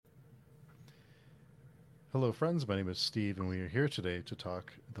Hello, friends. My name is Steve, and we are here today to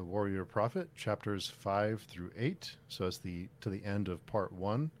talk The Warrior Prophet, chapters 5 through 8. So it's the end of part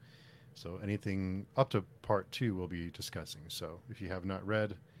 1. So anything up to part 2 we'll be discussing. So if you have not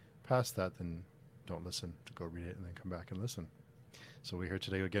read past that, then don't listen. To go read it and then come back and listen. So we're here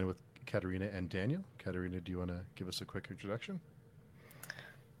today again with Katerina and Daniel. Katerina, do you want to give us a quick introduction?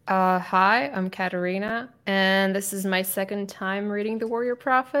 Hi, I'm Katerina, and this is my second time reading The Warrior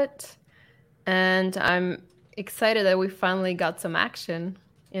Prophet, and I'm excited that we finally got some action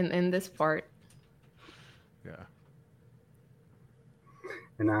in this part. Yeah.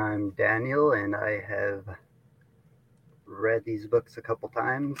 And I'm Daniel, and I have read these books a couple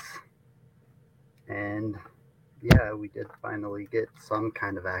times. And yeah, we did finally get some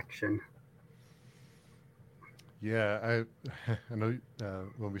kind of action. Yeah, I know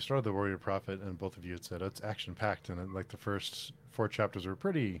when we started The Warrior Prophet, and both of you had said it's action packed, and like the first 4 chapters were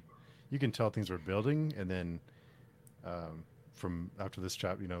pretty. You can tell things were building, and then from after this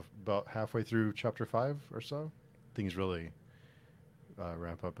chapter, about halfway through chapter 5 or so, things really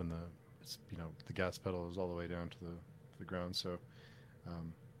ramp up, and the gas pedal is all the way down to the ground. So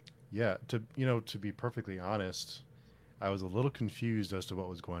um, yeah, to be perfectly honest, I was a little confused as to what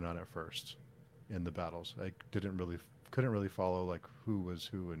was going on at first in the battles. I didn't really couldn't really follow like who was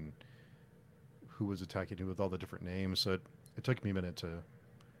who and who was attacking who with all the different names. So it took me a minute to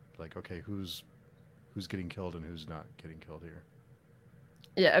like, okay, who's getting killed and who's not getting killed here.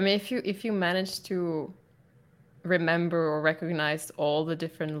 Yeah, I mean, if you manage to remember or recognize all the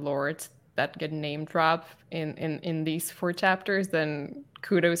different lords that get name dropped in these four chapters, then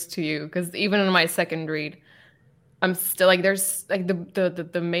kudos to you. Because even in my second read, I'm still like there's like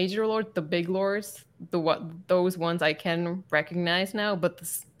the major lords, the big lords, the what those ones I can recognize now, but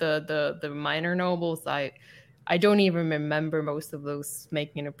the minor nobles I don't even remember most of those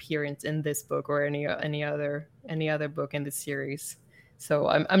making an appearance in this book or any other book in the series. So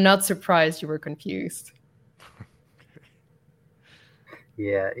I'm not surprised you were confused.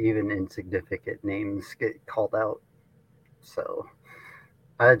 Yeah, even insignificant names get called out. So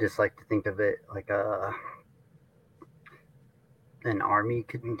I just like to think of it like an army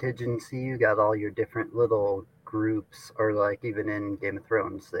contingency. You got all your different little groups, or like even in Game of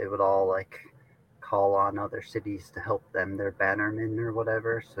Thrones, they would all like call on other cities to help them, their bannermen or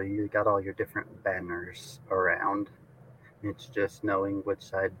whatever. So you got all your different banners around. It's just knowing which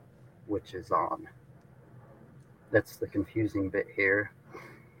side which is on. That's the confusing bit here.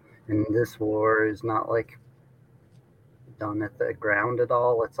 And this war is not like done at the ground at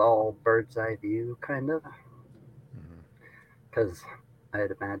all. It's all bird's eye view, kind of. Mm-hmm. Because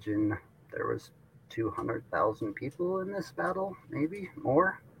I'd imagine there was 200,000 people in this battle, maybe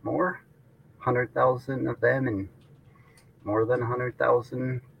more. 100,000 of them, and more than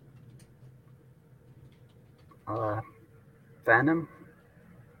 100,000 uh, Phantom.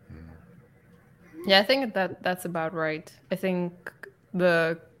 Mm-hmm. Yeah, I think that's about right. I think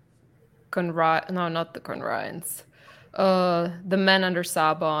the Conrad, no, not the Conryans, the men under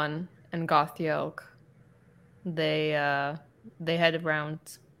Sabon and Gothielk, they uh they had around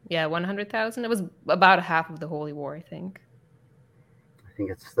 100,000. It was about half of the Holy War, I think. I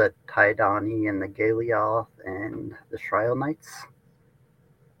think it's the Taidani and the Galioth and the Shriel Knights.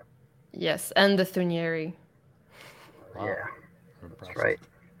 Yes, and the Thunieri. Wow, Yeah, that's impressive. right.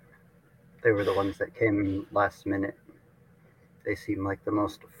 They were the ones that came last minute. They seem like the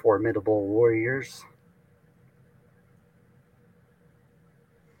most formidable warriors.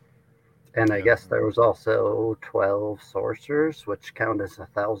 And I Yeah. guess there was also 12 sorcerers, which count as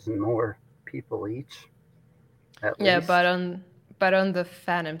 1,000 more people each, at Yeah, least. but on the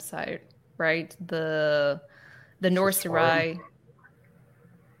Phantom side, right? The Sistari. Norserai,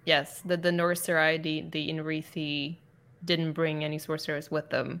 yes, the Norserai, the Inrithi didn't bring any sorcerers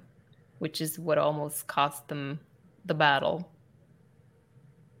with them, which is what almost cost them the battle.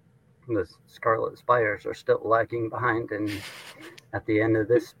 The Scarlet Spires are still lagging behind, and at the end of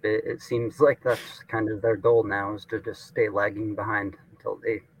this bit, it seems like that's kind of their goal now is to just stay lagging behind until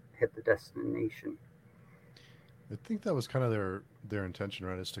they hit the destination. I think that was kind of their intention,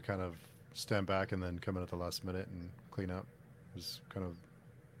 right? Is to kind of stand back and then come in at the last minute and clean up. Is kind of,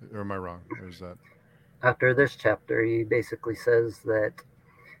 or am I wrong? Or is that? After this chapter, he basically says that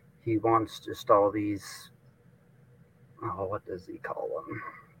he wants just all these, oh, what does he call them?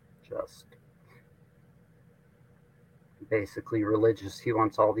 Just basically religious. He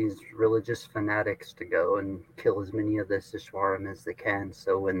wants all these religious fanatics to go and kill as many of the Sishwarim as they can,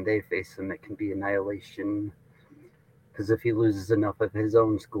 so when they face him, it can be annihilation. Because if he loses enough of his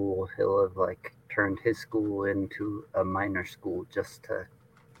own school, he'll have like turned his school into a minor school just to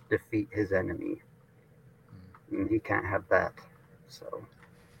defeat his enemy. And he can't have that. So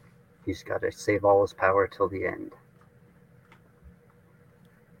he's got to save all his power till the end.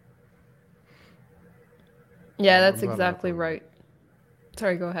 Yeah, I'm that's glad I'm not exactly the- right.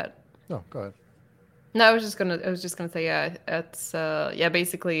 Sorry, go ahead. No, go ahead. No, I was just gonna say, yeah, it's yeah,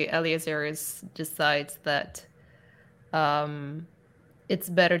 basically Eliezer decides that it's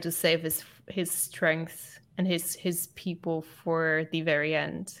better to save his strength and his people for the very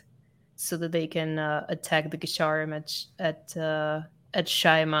end, so that they can attack the Gisharim at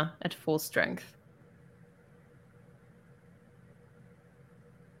Shaima at full strength.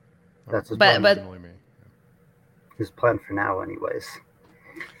 That's his But- plan. but- Originally me. His plan for now, anyways.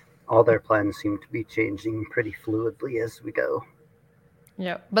 All their plans seem to be changing pretty fluidly as we go.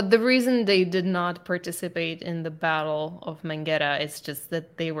 Yeah, but the reason they did not participate in the Battle of Mangetta is just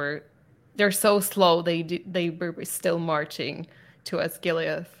that they're so slow. They were still marching to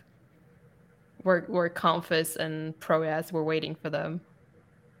Asgiliath, where Conphus and Proyas were waiting for them.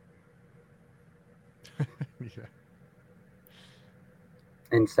 Yeah.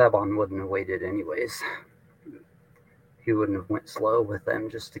 And Sabon wouldn't have waited anyways. He wouldn't have went slow with them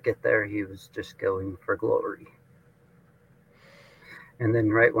just to get there. He was just going for glory. And then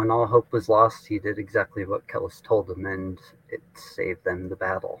right when all hope was lost, he did exactly what Kellis told him, and it saved them the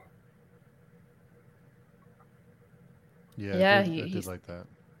battle. Yeah, Yeah, I did he's- like that.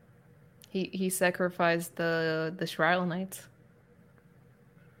 He sacrificed the Shriel Knights.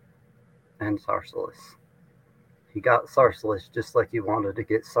 And Sarsalis. He got Sarsalis just like he wanted to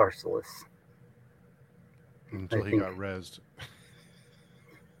get Sarsalis. Until I he think- got rezzed.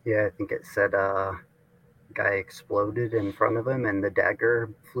 Yeah, I think it said guy exploded in front of him, and the dagger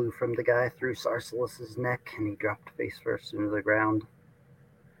flew from the guy through Sarsalis's neck, and he dropped face first into the ground.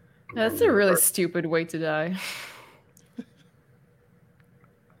 And That's then a really reversed. stupid way to die.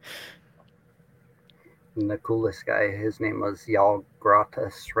 And the coolest guy, his name was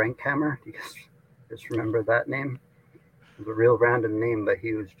Yalgrata Shrankhammer. Do you guys just remember that name? It was a real random name, but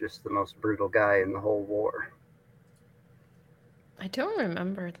he was just the most brutal guy in the whole war. I don't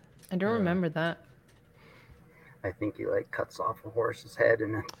remember. I don't Yeah. remember that. I think he like cuts off a horse's head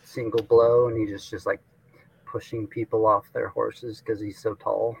in a single blow, and he's just like pushing people off their horses because he's so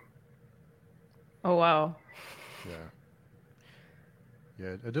tall. Oh wow. Yeah.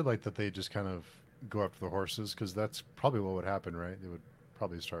 Yeah, I did like that they just kind of go after the horses, because that's probably what would happen, right? They would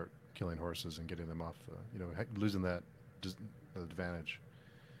probably start killing horses and getting them off the, losing that advantage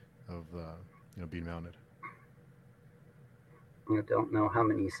of, being mounted. I don't know how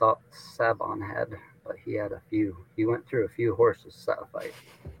many Sabon had, but he had a few. He went through a few horses that fight.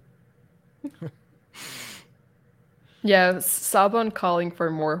 Yeah, Sabon calling for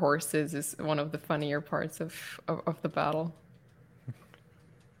more horses is one of the funnier parts of the battle.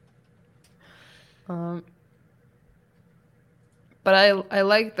 But I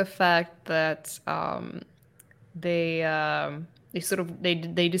like the fact that they sort of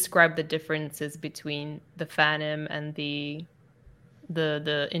they describe the differences between the Phanim and the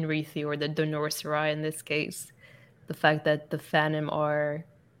Inrithi, or the Norserai in this case. The fact that the Phanim are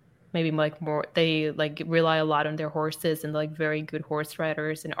maybe like more, they like rely a lot on their horses, and like very good horse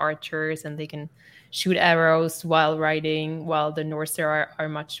riders and archers, and they can shoot arrows while riding, while the Norserai are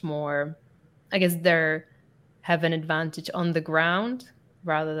much more, I guess they're have an advantage on the ground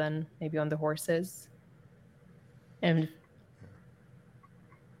rather than maybe on the horses. And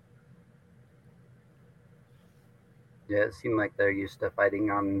Yeah, it seemed like they're used to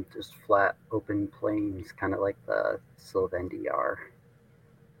fighting on just flat, open plains, kind of like the Sylvendi are.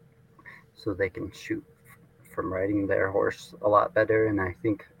 So they can shoot from riding their horse a lot better, and I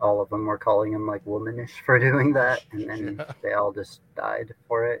think all of them were calling him like womanish for doing that, and then Yeah. they all just died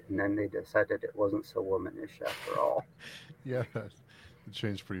for it, and then they decided it wasn't so womanish after all. Yeah, it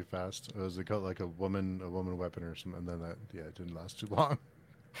changed pretty fast. It was like a woman weapon or something, and then it didn't last too long.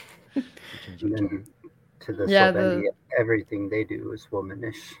 They changed And it to- then to the Yeah, Sylvendi, everything they do is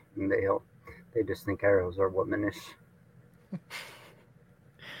womanish, and they just think arrows are womanish.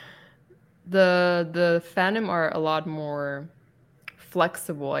 the Phanim are a lot more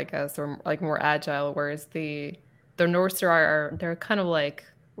flexible, I guess, or like more agile, whereas the Norserai they're kind of like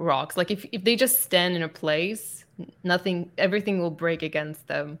rocks. Like if they just stand in a place, everything will break against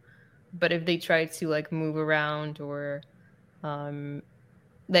them. But if they try to like move around, or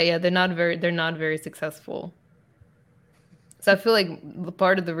they're not very successful. So I feel like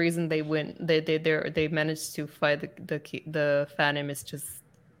part of the reason they win, they managed to fight the Phanim is just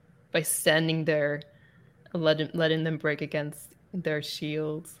by standing there, letting them break against their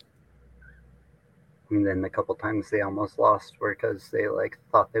shields. And then a couple times they almost lost were because they like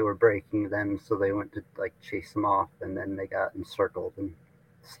thought they were breaking them, so they went to like chase them off, and then they got encircled and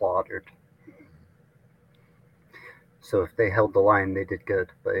slaughtered. So if they held the line, they did good.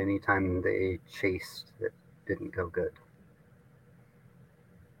 But anytime they chased, it didn't go good.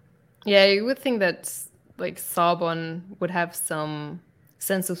 Yeah, you would think that like Sabon would have some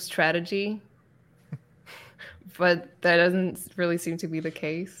sense of strategy, but that doesn't really seem to be the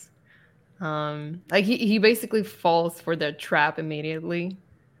case. Like he basically falls for the trap immediately,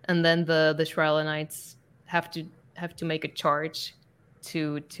 and then the Shrylanites have to make a charge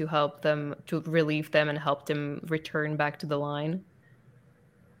to help them, to relieve them and help them return back to the line.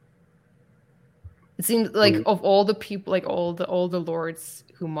 It seems like of all the people, like all the lords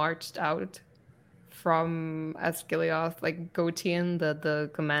who marched out from Asgiliath, like Gotian, the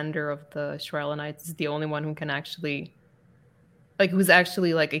commander of the Shrylanites, is the only one who can actually, like, who's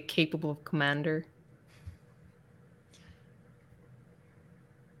actually like a capable commander.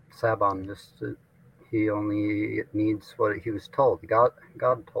 Sabon he only needs what he was told. God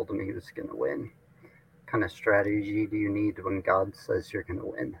told him he was going to win. What kind of strategy do you need when God says you're going to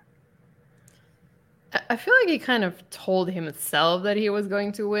win? I feel like he kind of told himself that he was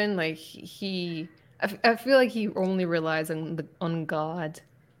going to win. Like I feel like he only relies on God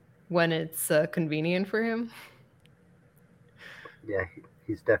when it's convenient for him. Yeah,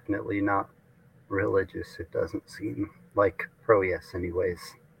 he's definitely not religious. It doesn't seem like Proyas,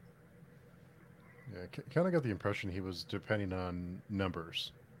 anyways. Yeah, kind of got the impression he was depending on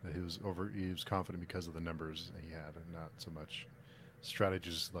numbers. That he was confident because of the numbers that he had, and not so much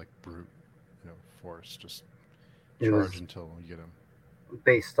strategies like brute, force. Just charge until you get him.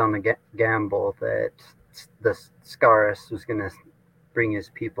 Based on a gamble that the Scaris was going to bring his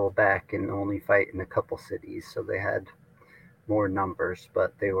people back and only fight in a couple cities, so they had more numbers,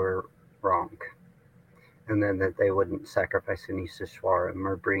 but they were wrong. And then that they wouldn't sacrifice any Sishwarim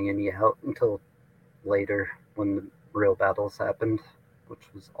or bring any help until later when the real battles happened,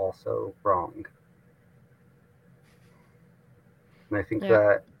 which was also wrong. And I think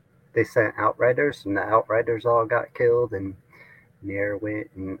that they sent outriders, and the outriders all got killed, and Nair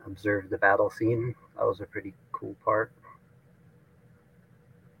went and observed the battle scene. That was a pretty cool part.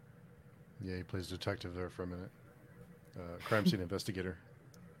 Yeah, he plays detective there for a minute. Crime scene investigator.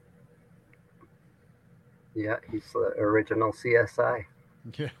 Yeah, he's the original CSI.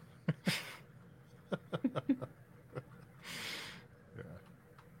 Yeah.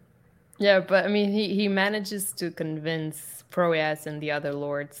 Yeah, but I mean, he manages to convince Proyas and the other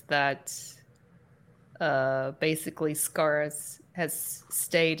lords that basically Scaris has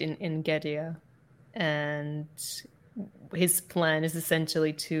stayed in Gedia, and his plan is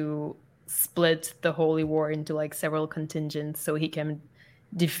essentially to split the Holy War into like several contingents so he can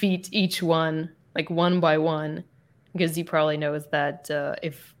defeat each one like one by one, because he probably knows that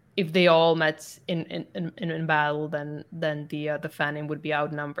if they all met in battle, then the Fannim would be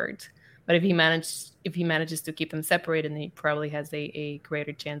outnumbered. But if he manages to keep them separated, then he probably has a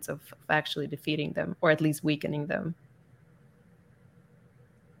greater chance of actually defeating them, or at least weakening them.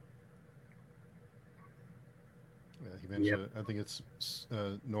 Yeah, he mentioned. I think it's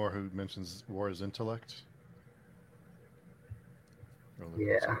Nor who mentions war is intellect.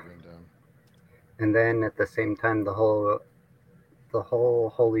 Yeah. And then at the same time, the whole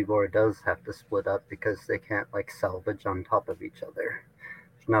Holy War does have to split up because they can't like salvage on top of each other.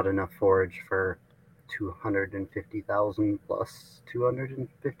 There's not enough forage for 250,000 plus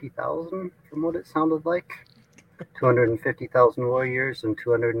 250,000 from what it sounded like. 250,000 warriors and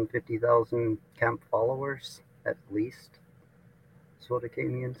 250,000 camp followers at least. That's what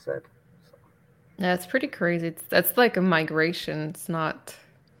Acadian said. So. Yeah, it's pretty crazy. That's like a migration. It's not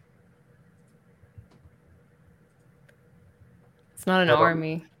an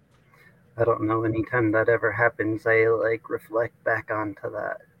army. I don't know. Anytime that ever happens, I like reflect back onto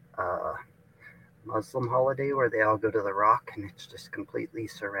that Muslim holiday where they all go to the Rock and it's just completely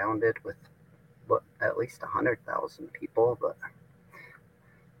surrounded with at least 100,000 people. But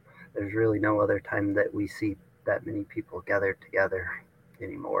there's really no other time that we see that many people gathered together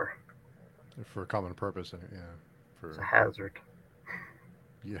anymore. For a common purpose, yeah. It's a hazard.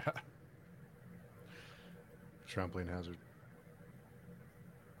 Yeah. Trampling hazard.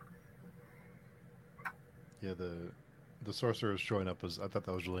 Yeah, the sorcerers showing up I thought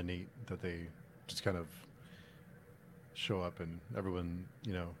that was really neat, that they just kind of show up and everyone,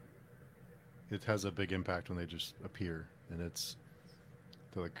 it has a big impact when they just appear, and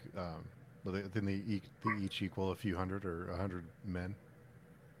they're like, then they each equal a few hundred or 100 men.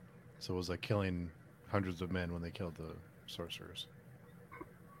 So it was like killing hundreds of men when they killed the sorcerers.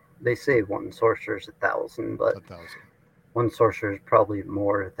 They say one sorcerer's 1,000, but 1,000. one sorcerer is probably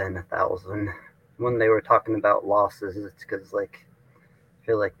more than 1,000. When they were talking about losses, it's because like I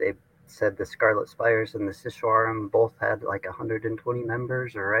feel like they said the Scarlet Spires and the Sisharam both had like 120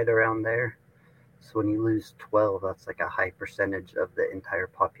 members or right around there. So when you lose 12, that's like a high percentage of the entire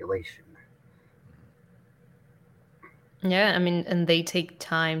population. Yeah, I mean, and they take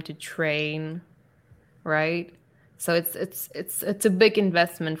time to train, right? So it's a big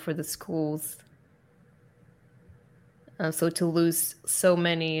investment for the schools. So to lose so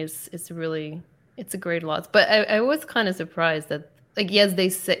many is really, it's a great loss. But I was kind of surprised that, like, yes,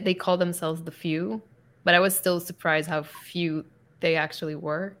 they call themselves the few, but I was still surprised how few they actually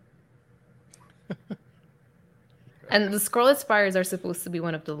were. And the Scarlet Spires are supposed to be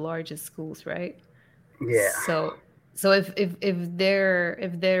one of the largest schools, right? Yeah. So if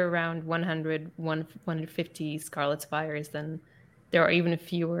they're around 100, 150 Scarlet Spires, then there are even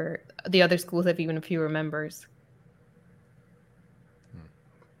fewer. The other schools have even fewer members.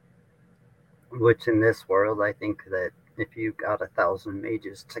 Which in this world, I think that if you got 1,000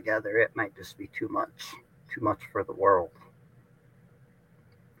 mages together, it might just be too much for the world.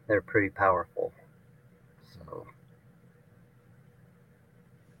 They're pretty powerful. So,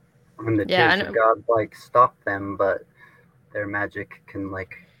 and the Yeah, Tears of God like stop them, but their magic can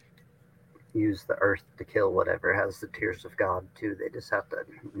like use the earth to kill whatever has the Tears of God too. They just have to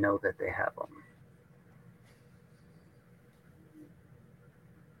know that they have them.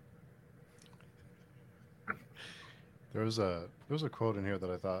 There was a quote in here that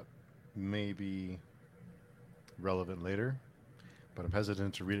I thought may be relevant later, but I'm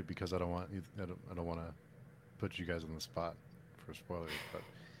hesitant to read it because I don't want to put you guys on the spot for spoilers. But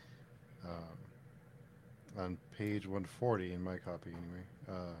on page 140 in my copy, anyway,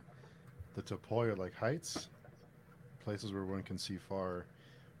 the Topoi are like heights, places where one can see far,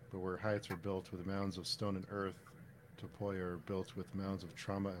 but where heights are built with mounds of stone and earth, Topoi are built with mounds of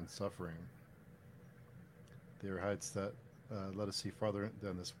trauma and suffering. They are heights that let us see farther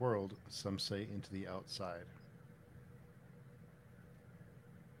than this world, some say into the outside.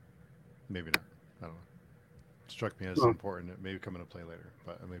 Maybe not. I don't know. It struck me as important. It may come into play later,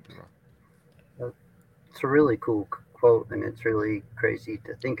 but I may be wrong. It's a really cool quote, and it's really crazy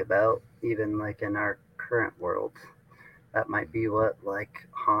to think about, even like in our current world. That might be what like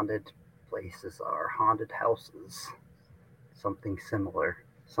haunted places are, haunted houses, something similar,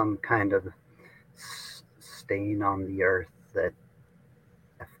 some kind of stain on the earth that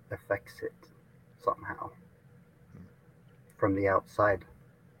affects it somehow from the outside,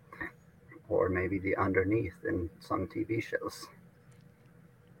 or maybe the underneath in some TV shows.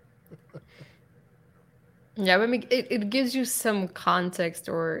 Yeah, I mean, it gives you some context,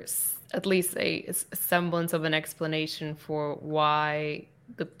 or at least a semblance of an explanation for why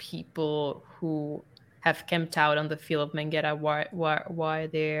the people who have camped out on the field of Mengera, why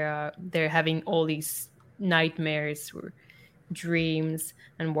they're having all these nightmares or dreams,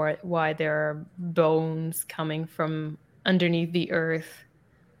 and why there are bones coming from underneath the earth.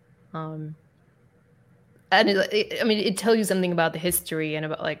 And I mean, it tells you something about the history and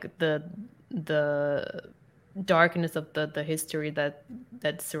about like the darkness of the history that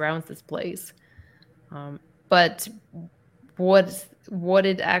surrounds this place. But what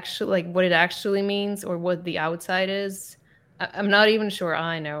it actually means, or what the outside is, I'm not even sure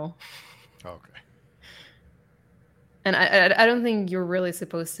I know. Okay. And I don't think you're really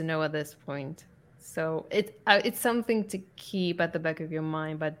supposed to know at this point. So it's something to keep at the back of your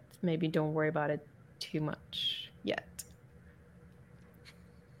mind, but maybe don't worry about it too much yet.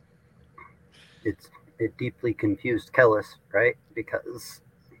 It deeply confused Kellis, right? Because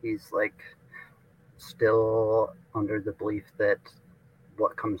he's like still under the belief that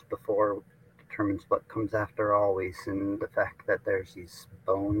what comes before determines what comes after always, and the fact that there's these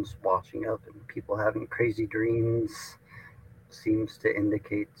bones washing up and people having crazy dreams seems to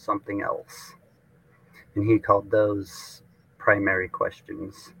indicate something else. And he called those primary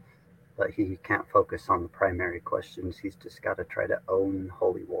questions, but he can't focus on the primary questions. He's just got to try to own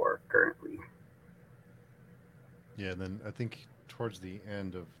Holy War currently. Yeah, and then I think towards the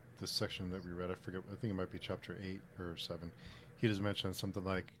end of this section that we read, I forget, I think it might be chapter 8 or 7, he does mention something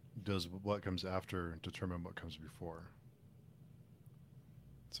like, does what comes after determine what comes before?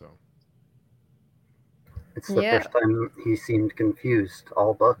 So. It's the first time he seemed confused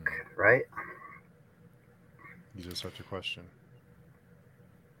all book, right? You just start to question.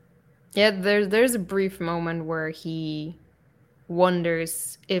 Yeah, there's a brief moment where he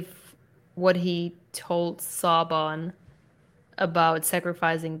wonders if what he told Saban about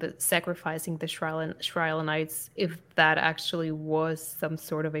sacrificing the Shrylanites, if that actually was some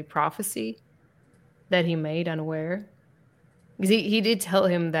sort of a prophecy that he made unaware. Because he did tell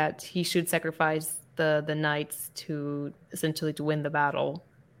him that he should sacrifice the knights to essentially to win the battle,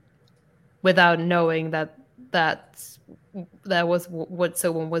 without knowing that that was what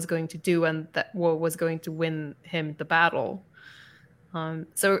someone was going to do, and that what was going to win him the battle.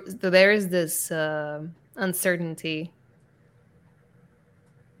 So there is this uncertainty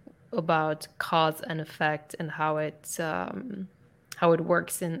about cause and effect and how it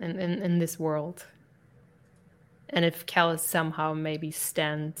works in this world, and if Callus somehow maybe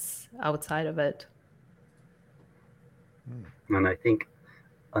stands outside of it. And I think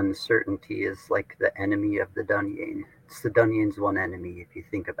uncertainty is like the enemy of the Dunyan. It's the Dunyan's one enemy if you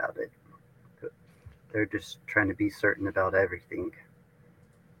think about it. They're just trying to be certain about everything.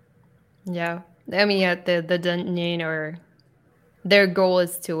 Yeah, I mean, yeah, the Dunyan, or their goal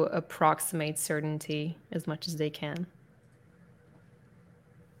is to approximate certainty as much as they can.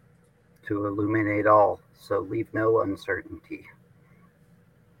 To illuminate all, so leave no uncertainty.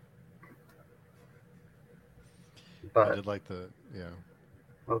 But I did like the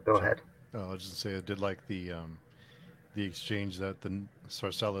Oh, go ahead. Oh, I was just say I did like the exchange that the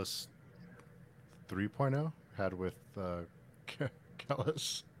Sarcellus 3.0 had with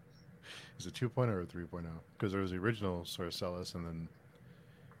Callus. Is it 2.0 or 3.0? Because there was the original Sarcellus, and then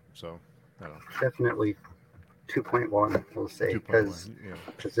so I don't know. Definitely 2.1, we'll say, 2.1,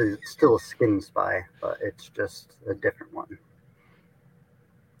 because it's still a skin spy, but it's just a different one.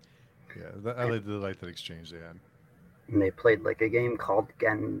 Yeah, I did like that exchange they had. And they played like a game called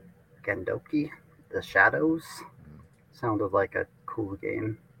Gandoki, The Shadows. Sounded like a cool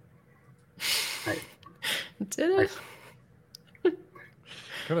game. Did it?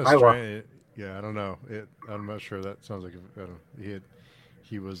 Kind of strange. Yeah, I don't know. I'm not sure. That sounds like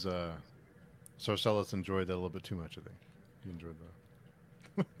he was Sarcellus enjoyed that a little bit too much. I think he enjoyed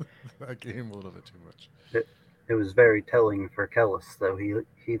that game a little bit too much. It was very telling for Kellis, though.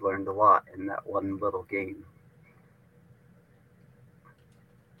 He learned a lot in that one little game.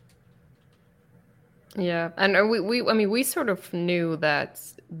 Yeah, and we sort of knew that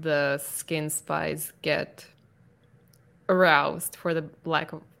the skin spies get aroused, for the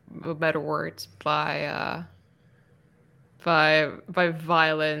lack of a better word, by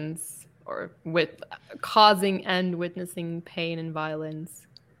violence, or with causing and witnessing pain and violence.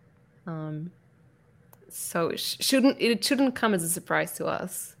 So it shouldn't come as a surprise to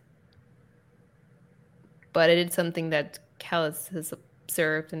us, but it is something that Callus has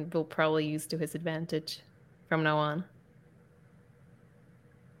observed and will probably use to his advantage from now on.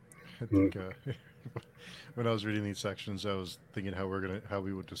 I think when I was reading these sections, I was thinking how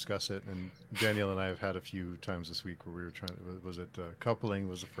we would discuss it, and Danielle and I have had a few times this week where we were trying. Was it coupling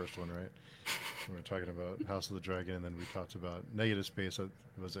was the first one, right? We were talking about House of the Dragon, and then we talked about negative space.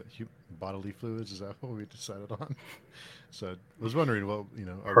 Was it bodily fluids? Is that what we decided on? So I was wondering what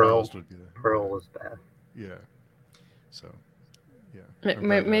aroused would be the Pearl was bad. Yeah. So yeah.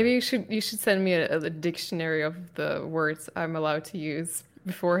 Maybe you should send me a dictionary of the words I'm allowed to use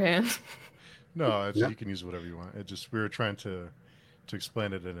beforehand. No, you can use whatever you want. It just we were trying to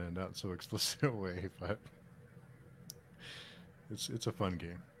explain it in a not so explicit way, but it's a fun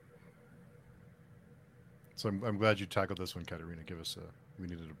game. So I'm glad you tackled this one, Katerina. We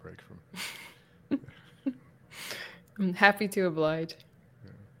needed a break from. I'm happy to oblige.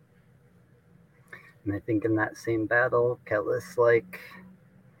 Yeah. And I think in that same battle, Kellis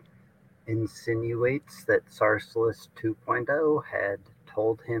insinuates that Sarcellus 2.0 had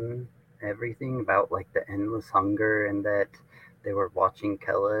told him everything about the endless hunger, and that they were watching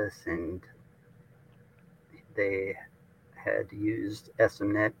Kellis, and they had used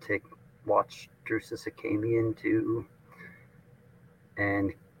Esomnet to watch Drusus Acamian too,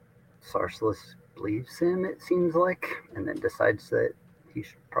 and Sarcellus believes him, it seems like, and then decides that he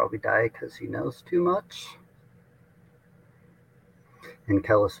should probably die because he knows too much. And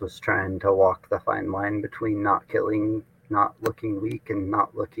Kellis was trying to walk the fine line between not killing, not looking weak, and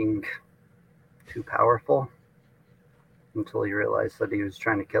not looking too powerful, until he realized that he was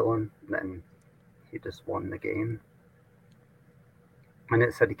trying to kill him. Then he just won the game. And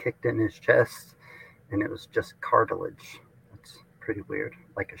it said he kicked in his chest, and it was just cartilage. That's pretty weird,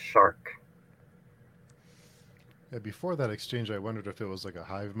 like a shark. Yeah, before that exchange, I wondered if it was like a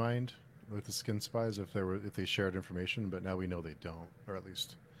hive mind with the skin spies, if they shared information, but now we know they don't, or at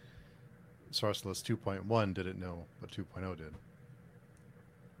least Sarcellus 2.1 didn't know what 2.0 did.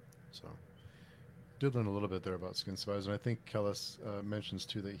 So did learn a little bit there about skin spies, and I think Kellis mentions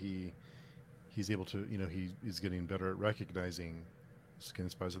too that he he's able to, he's getting better at recognizing skin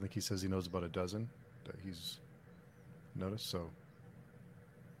spies. I think he says he knows about a dozen that he's noticed, so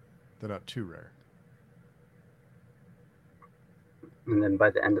they're not too rare. And then by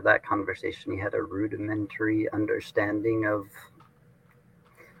the end of that conversation, he had a rudimentary understanding of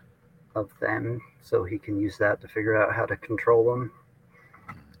them, so he can use that to figure out how to control them.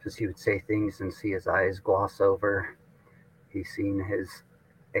 Because he would say things and see his eyes gloss over. He's seen his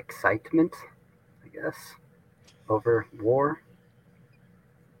excitement, I guess, over war.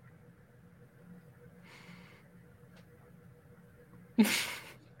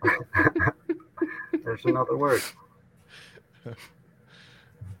 There's another word.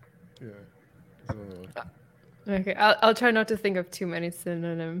 Yeah. Okay, I'll try not to think of too many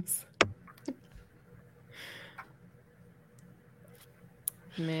synonyms.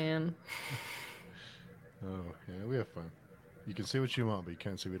 Man. Oh, yeah, we have fun. You can say what you want, but you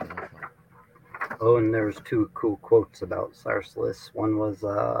can't say we don't have fun. Oh, and there was 2 cool quotes about Sarsalis. One was,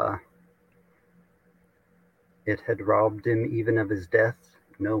 it had robbed him even of his death.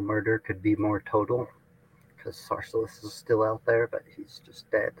 No murder could be more total. Because Sarsalis is still out there, but he's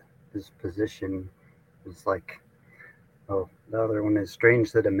just dead. His position is like, oh, the other one is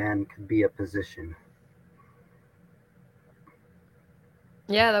strange that a man could be a position.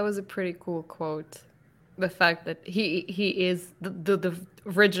 Yeah, that was a pretty cool quote. The fact that he is the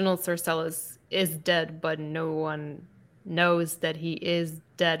original Sarsalis is dead, but no one knows that he is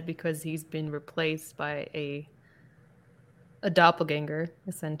dead because he's been replaced by a doppelganger,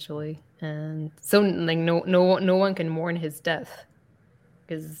 essentially, and so like no one can mourn his death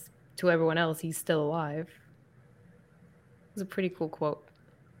because to everyone else he's still alive. It was a pretty cool quote.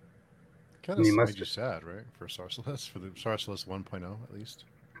 Kind of made you sad, right? For Sarsalis, for the Sarsalis 1.0 at least.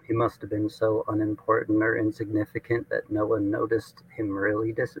 He must have been so unimportant or insignificant that no one noticed him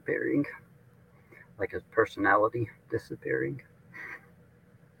really disappearing. Like his personality disappearing.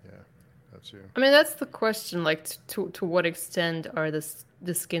 Yeah, that's true. I mean, that's the question. Like, to what extent are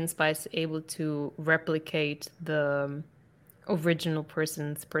the skin spice able to replicate the original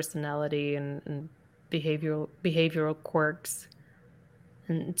person's personality and behavioral quirks?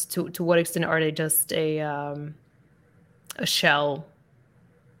 And to what extent are they just a shell,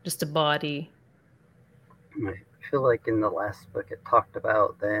 just a body? I feel like in the last book it talked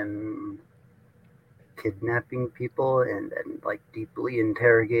about them kidnapping people and like deeply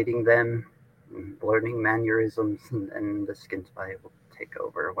interrogating them, and learning mannerisms, and then the skin spy will take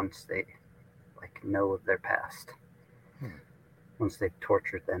over once they like know of their past. Once they've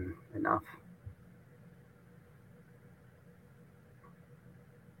tortured them enough.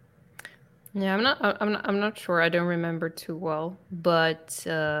 Yeah, I'm not sure. I don't remember too well, but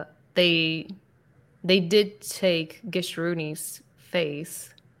they did take Gishruни's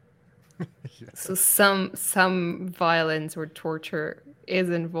face. Yeah. So some violence or torture is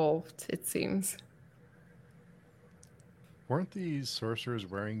involved, it seems. Weren't these sorcerers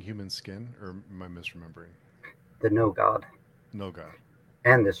wearing human skin, or am I misremembering? The No God. No God.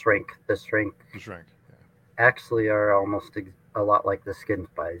 And the Shrank. The Shrank. Yeah. Actually are almost a lot like the skin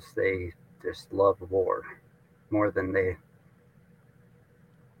spies. They just love war more than they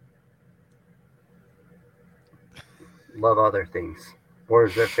love other things. War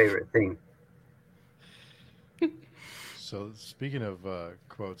is their favorite thing. So speaking of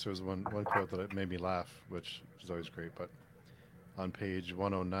quotes, there was one quote that made me laugh, which is always great. But on page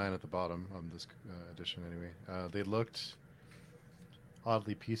 109 at the bottom of this edition, anyway, they looked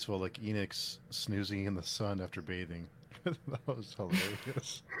oddly peaceful, like Enix snoozing in the sun after bathing. That was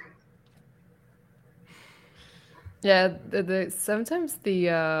hilarious. Yeah, sometimes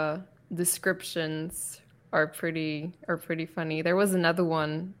the descriptions are pretty funny. There was another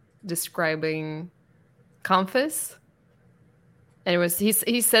one describing Comphis, and it was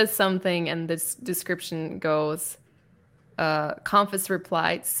he says something, and this description goes, Comphis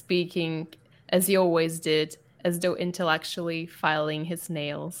replied, speaking as he always did, as though intellectually filing his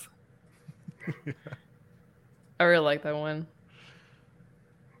nails. Yeah. I really like that one.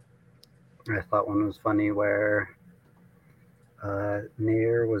 I thought one was funny where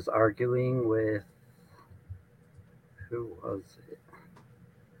Nair was arguing with, who was it?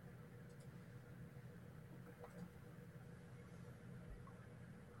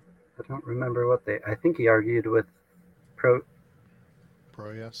 I don't remember I think he argued with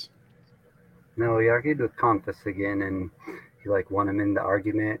Proyas? No, he argued with Comphis again, and he like won him in the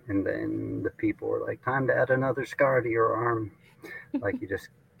argument, and then the people were like, time to add another scar to your arm. Like he just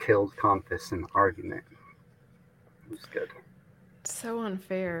killed Comphis in the argument. It was good. So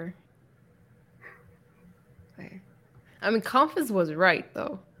unfair. I mean, Comphis was right,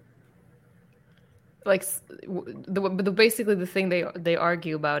 though. like basically the thing they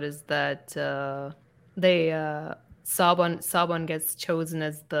argue about is that they Saban gets chosen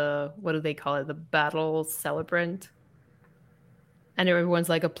as the, what do they call it, the battle celebrant, and everyone's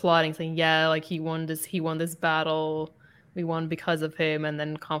like applauding, saying, yeah, like he won this battle, we won because of him. And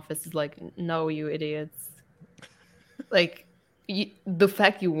then Confess is like, no, you idiots, like the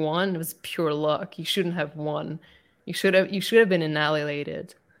fact you won was pure luck. You shouldn't have won. You should have been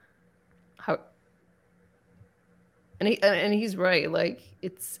annihilated. How? And he's right. Like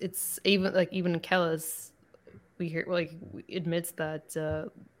it's even like even Kellis, we hear, like, admits that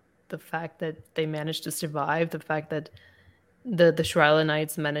the fact that they managed to survive, the fact that the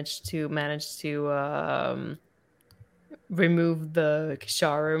Shrylanites managed to remove the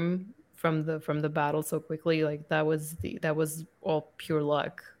Kisharim from the battle so quickly, like that was all pure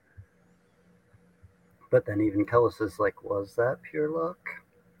luck. But then even Kellis is like, was that pure luck?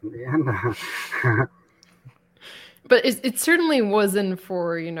 In the end. But it certainly wasn't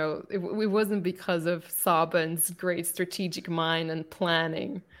for, it wasn't because of Saban's great strategic mind and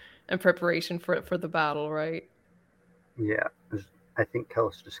planning and preparation for the battle, right? Yeah, I think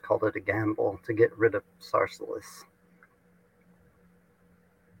Kellis just called it a gamble to get rid of Sarsalis.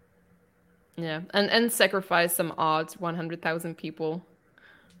 Yeah, and sacrifice some odds 100,000 people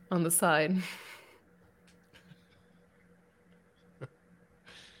on the side.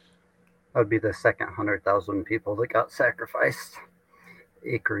 That would be the second 100,000 people that got sacrificed.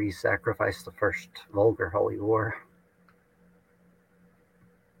 Ikaris sacrificed the first Vulgar Holy War.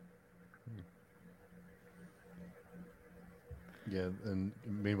 Yeah, and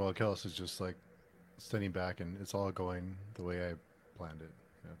meanwhile, Kellis is just like standing back, and it's all going the way I planned it.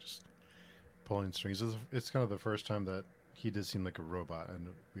 Just pulling strings. It's kind of the first time that he did seem like a robot, and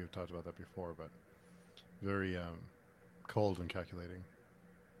we've talked about that before, but very cold and calculating.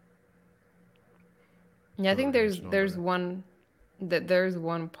 Yeah, I think there's one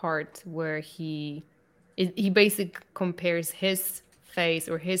part where he basically compares his face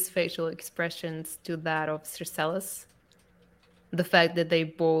or his facial expressions to that of Cercellus. The fact that they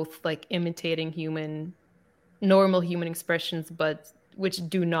both like imitating normal human expressions, but which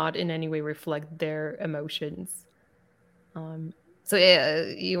do not in any way reflect their emotions. So yeah,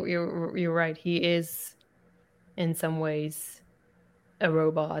 you're right. He is in some ways a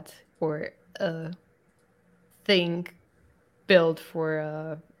robot or a thing built for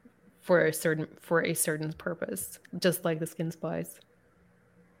a certain purpose, just like the Skin Spies.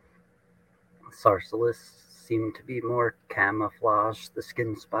 Sarsalis seemed to be more camouflage. The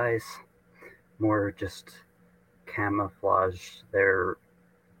Skin Spies more just camouflage their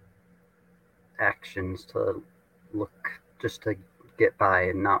actions to get by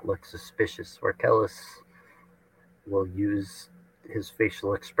and not look suspicious, where Kellis will use his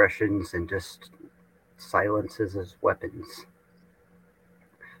facial expressions and just silences his weapons.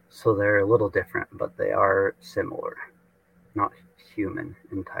 So they're a little different, but they are similar. Not human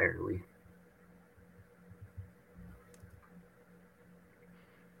entirely.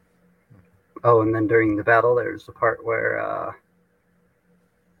 Oh, and then during the battle, there's a part where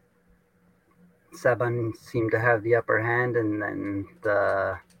Saban seemed to have the upper hand, and then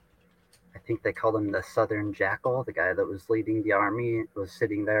I think they called him the Southern Jackal, the guy that was leading the army, was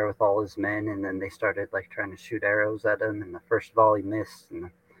sitting there with all his men, and then they started like trying to shoot arrows at him, and the first volley missed, and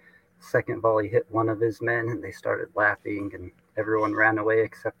the second volley hit one of his men, and they started laughing, and everyone ran away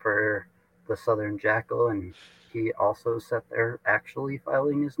except for the Southern Jackal, and he also sat there actually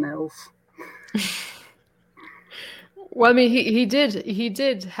filing his nails. Well, I mean, he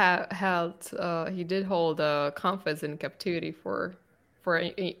did hold Confess in captivity for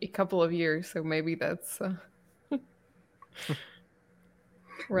a couple of years, so maybe that's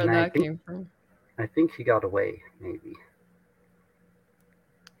where that came from. I think he got away, maybe.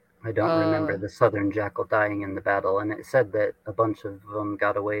 I don't remember the Southern Jackal dying in the battle, and it said that a bunch of them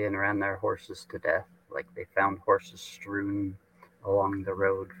got away and ran their horses to death. Like they found horses strewn along the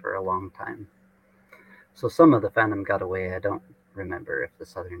road for a long time. So some of the Phantom got away. I don't remember if the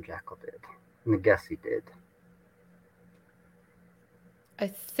Southern Jackal did. I guess he did. I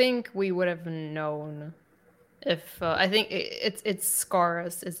think we would have known if I think it's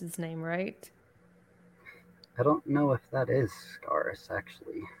Scarus is his name, right? I don't know if that is Scarus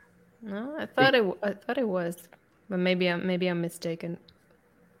actually. No, I thought it was, but maybe I'm mistaken.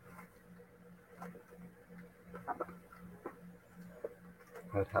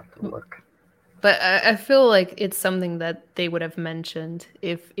 I'd have to look. But I feel like it's something that they would have mentioned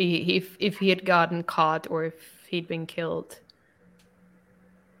if he had gotten caught or if he'd been killed.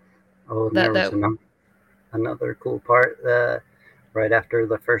 Oh, and there was another cool part. Right after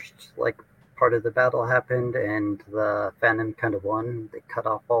the first part of the battle happened and the Phantom kind of won, they cut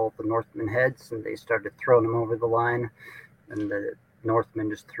off all the Northmen heads and they started throwing them over the line. And the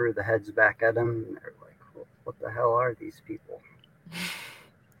Northmen just threw the heads back at them. And they're like, well, what the hell are these people?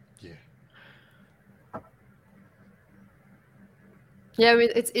 Yeah. Yeah, I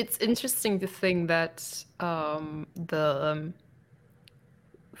mean, it's interesting to think that the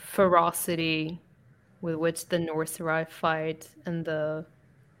ferocity with which the Northurai fight and the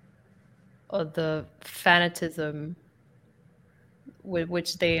fanatism with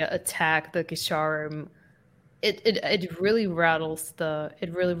which they attack the Gisharim, it really rattles the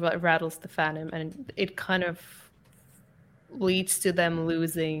Phantom, and it kind of leads to them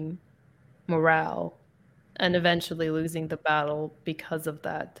losing morale and eventually losing the battle because of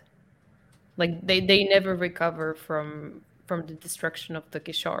that. Like they never recover from the destruction of the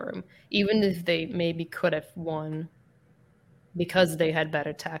Gisharim, even if they maybe could have won because they had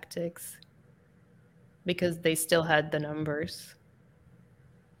better tactics, because they still had the numbers.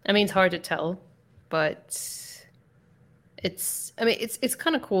 I mean, it's hard to tell, but it's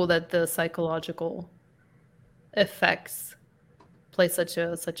kind of cool that the psychological effects play such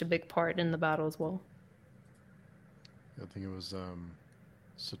a big part in the battle as well. I think it was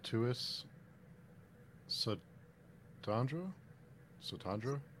Satuus Satandra?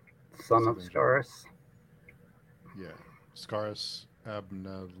 Son of Scaris. Yeah. Scaris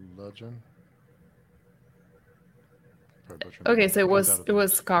Abnelegan. Okay, so it was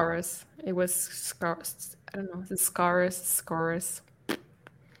Scaris. It was Scaris. I don't know. Is it Scaris?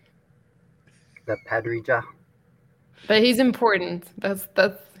 The Padrija. But he's important. That's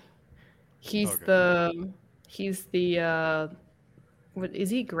he's okay. he's the what is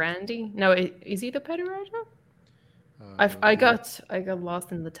he? Grandy? No, is he the Padrija? I got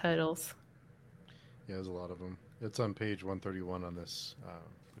lost in the titles. Yeah, there's a lot of them. It's on page 131 on this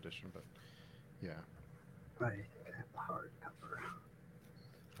edition, but yeah. Right. The hardcover.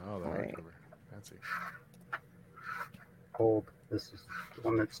 Oh, the hardcover. Fancy. Old. This is the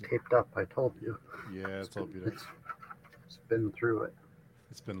one that's taped up. I told you. Yeah, it's all beautiful. It's been through it.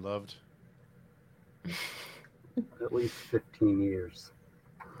 It's been loved. At least 15 years.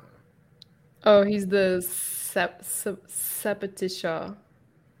 Oh, he's the Sepetisha.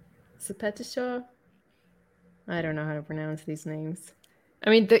 Sepetisha? I don't know how to pronounce these names. I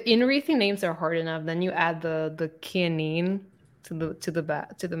mean, the Inrithi names are hard enough. Then you add the Kianine to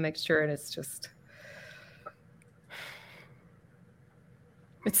the mixture, and it's just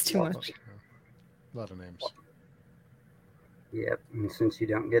it's too much. A lot of names. Yep, and since you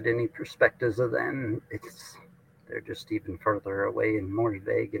don't get any perspectives of them, they're just even further away and more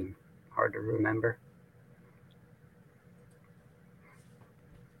vague and hard to remember.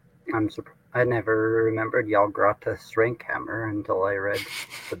 I never remembered Jalgrata Strankhammer until I read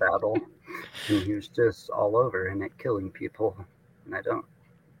the battle, and he was just all over in it, killing people. And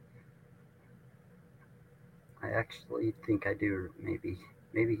I actually think I do.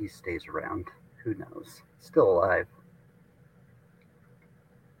 Maybe he stays around. Who knows? Still alive.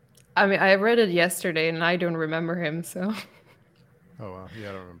 I mean, I read it yesterday, and I don't remember him. So. Oh wow, yeah,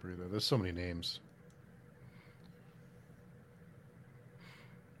 I don't remember either. There's so many names.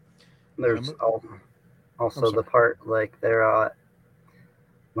 There's also the part like they're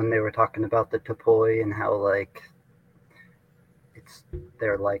when they were talking about the Topoi and how like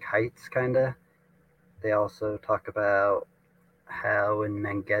they're like heights kinda. They also talk about how in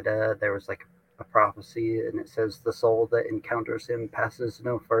Mangetta there was like a prophecy and it says the soul that encounters him passes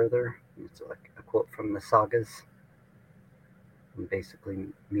no further. It's like a quote from the sagas. And basically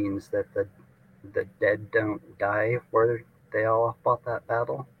means that the dead don't die where they all fought that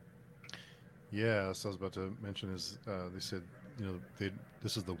battle. Yeah, so I was about to mention is they said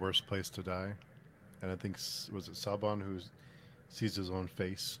this is the worst place to die, and I think was it Saban who sees his own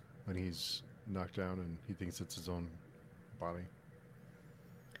face when he's knocked down and he thinks it's his own body.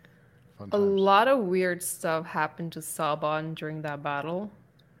 A lot of weird stuff happened to Saban during that battle.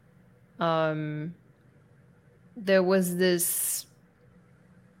 There was this.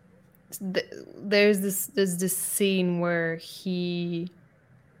 There's this scene where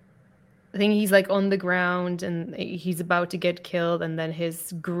I think he's like on the ground and he's about to get killed, and then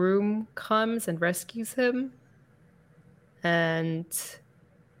his groom comes and rescues him. And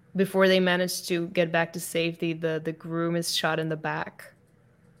before they manage to get back to safety, the groom is shot in the back.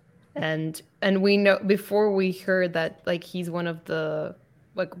 And we know before we heard that like he's one of the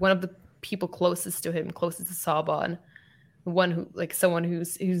people closest to him, closest to Saban, one who like someone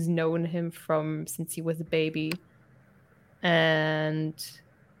who's known him from since he was a baby. And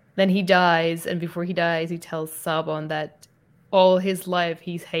then he dies, and before he dies, he tells Saban that all his life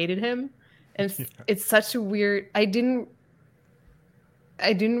he's hated him, And it's such a weird. I didn't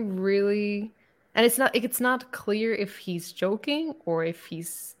really, and it's not clear if he's joking or if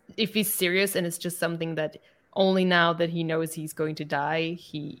he's serious, and it's just something that only now that he knows he's going to die,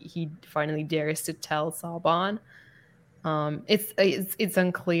 he finally dares to tell Saban. It's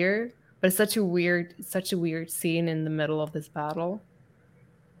unclear, but it's such a weird scene in the middle of this battle.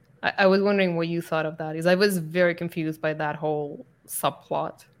 I was wondering what you thought of that, because I was very confused by that whole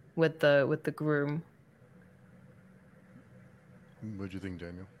subplot with the groom. What do you think,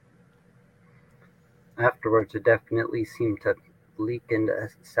 Daniel? Afterwards, it definitely seemed to leak into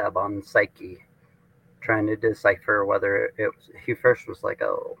Saban's psyche, trying to decipher whether it was. He first was like,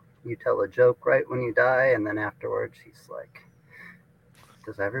 "Oh, you tell a joke right when you die," and then afterwards, he's like,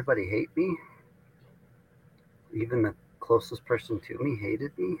 "Does everybody hate me? Even the closest person to me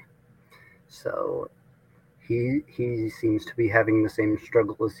hated me." So he seems to be having the same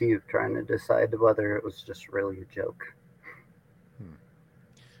struggle as you, trying to decide whether it was just really a joke.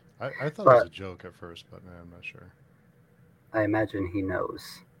 I thought it was a joke at first, but I'm not sure. I imagine he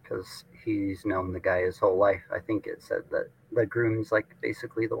knows, because he's known the guy his whole life. I think it said that the groom's like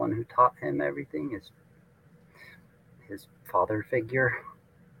basically the one who taught him everything, is his father figure.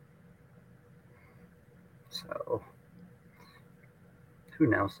 So who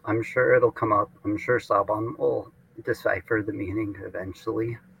knows? I'm sure it'll come up. I'm sure Saban will decipher the meaning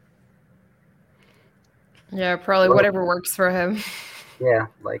eventually. Yeah, probably whatever works for him. Yeah,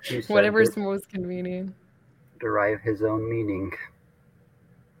 like you said, whatever's most convenient. Derive his own meaning.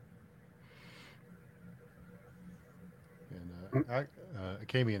 And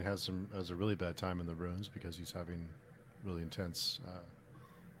Achamian has a really bad time in the ruins because he's having really intense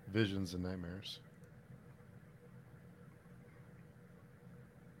visions and nightmares.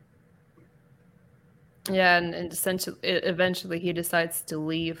 Yeah, and essentially, eventually he decides to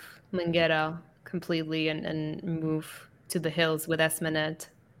leave Lingera completely and move to the hills with Esmenet,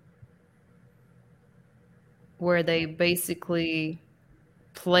 where they basically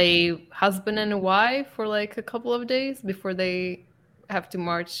play husband and wife for like a couple of days before they have to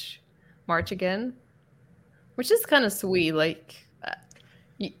march again, which is kind of sweet. Like,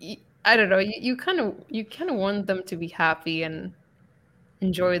 I don't know, you kind of want them to be happy and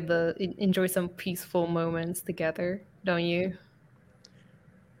enjoy some peaceful moments together, don't you?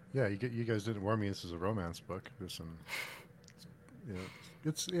 Yeah, you guys didn't warn me this is a romance book. There's some,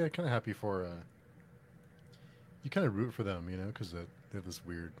 it's kind of happy for. You kind of root for them, because they have this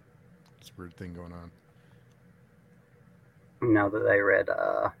weird thing going on. Now that I read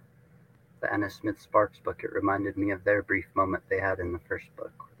the Anna Smith Sparks book, it reminded me of their brief moment they had in the first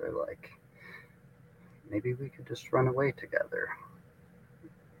book, where they're like, maybe we could just run away together.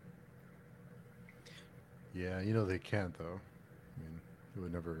 Yeah, they can't though. I mean, it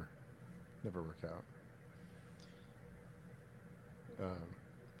would never work out.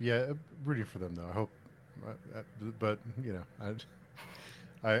 Yeah, rooting for them though. I hope, but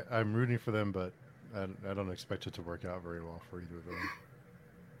I'm rooting for them, but I don't expect it to work out very well for either of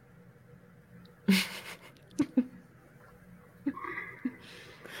them.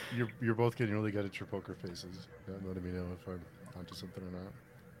 You're both getting really good at your poker faces. Letting me know if I'm onto something or not.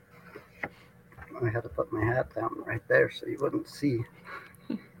 I had to put my hat down right there so you wouldn't see.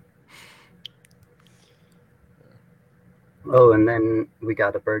 Oh, and then we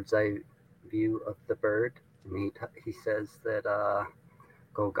got a bird's eye view of the bird, and he says that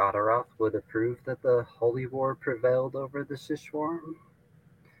Golgotharoth would approve that the Holy War prevailed over the Shishwarm,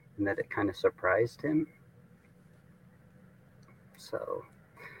 and that it kind of surprised him. So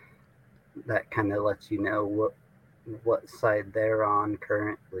that kind of lets you know what side they're on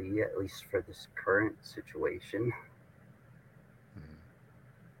currently, at least for this current situation.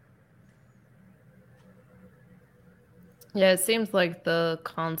 Yeah, it seems like the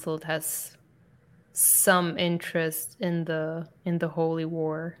consult has some interest in the Holy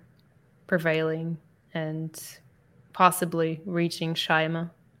War prevailing and possibly reaching Shaima.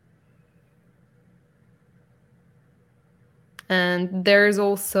 And there's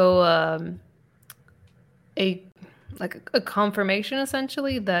also a confirmation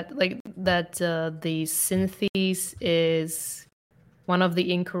essentially that the Synthes is one of the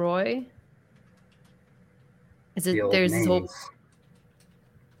Inkaroi. Is it there's this whole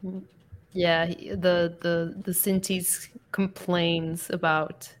the Synthes complains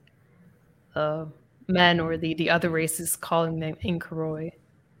about men or the other races calling them Inkaroi,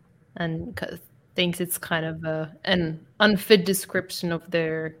 and thinks it's kind of an unfit description of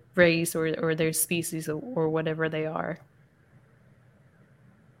their race or their species or whatever they are.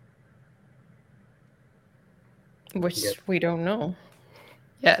 Which we don't know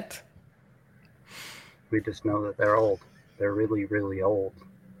yet. We just know that they're old. They're really, really old.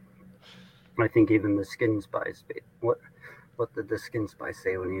 I think even the skin spies. What did the skin spy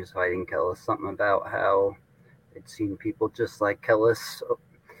say when he was fighting Kellis? Something about how they'd seen people just like Kellis,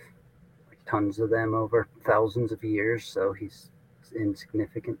 like tons of them over thousands of years. So he's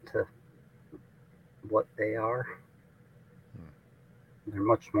insignificant to what they are. They're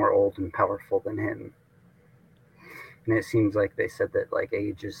much more old and powerful than him. And it seems like they said that like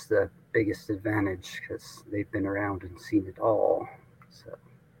age is the biggest advantage because they've been around and seen it all. So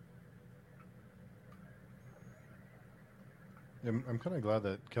I'm kind of glad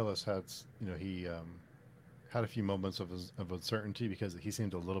that Kellis had, he had a few moments of uncertainty because he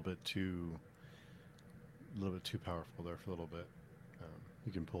seemed a little bit too powerful there for a little bit. He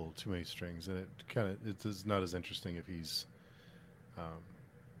can pull too many strings, and it is not as interesting if he's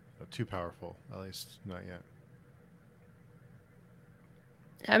too powerful. At least not yet.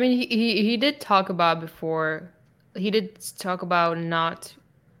 I mean, he did talk about before. He did talk about not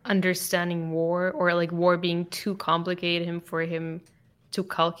understanding war, or like war being too complicated for him to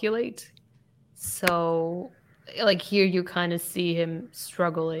calculate. So, like here, you kind of see him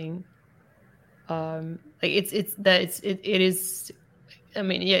struggling. Like it is. I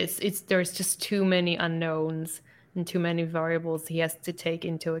mean, yeah, it's there's just too many unknowns and too many variables he has to take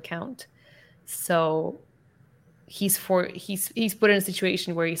into account. So he's put in a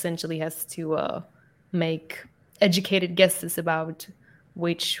situation where he essentially has to make educated guesses about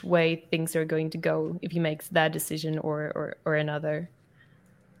which way things are going to go if he makes that decision or another.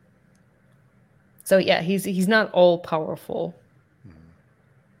 So yeah, he's not all powerful.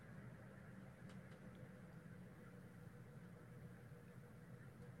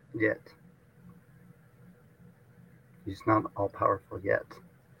 Yet. He's not all powerful yet.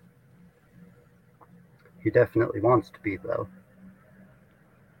 He definitely wants to be, though.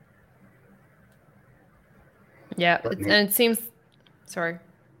 Yeah, and it seems... Sorry.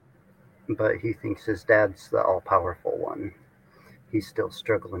 But he thinks his dad's the all-powerful one. He's still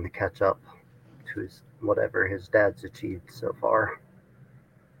struggling to catch up to whatever his dad's achieved so far.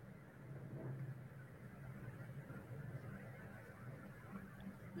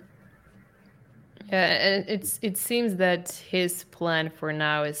 Yeah, and it seems that his plan for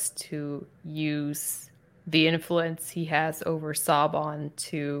now is to use the influence he has over Sabon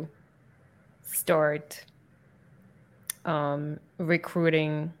to start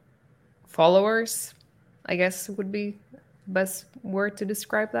recruiting followers, I guess would be the best word to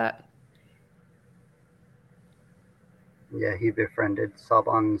describe that. Yeah, he befriended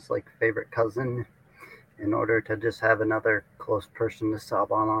Sabon's favorite cousin in order to just have another close person to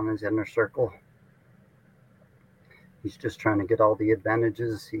Sabon on his inner circle. He's just trying to get all the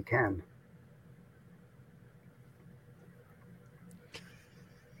advantages he can.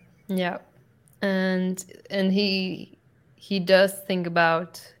 Yeah, and he does think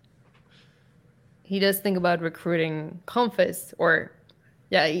about recruiting Comphis, or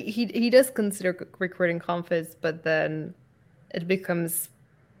yeah, he does consider recruiting Comphis, but then it becomes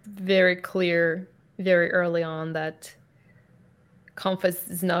very clear very early on that Comphis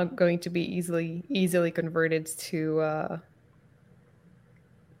is not going to be easily converted to a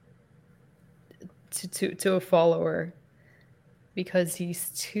follower, because he's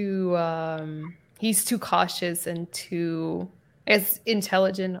too cautious and too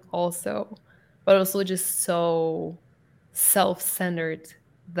intelligent also, but also just so self-centered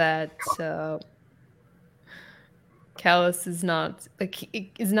that Callus is not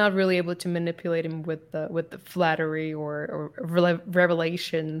really able to manipulate him with the flattery or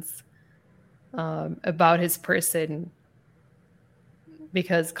revelations about his person,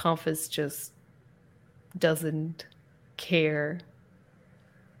 because Comphis just doesn't care.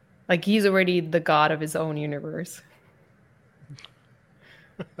 Like, he's already the god of his own universe.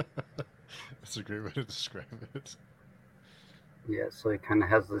 That's a great way to describe it. Yeah, so he kind of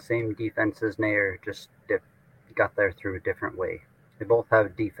has the same defense as Nair, just got there through a different way. They both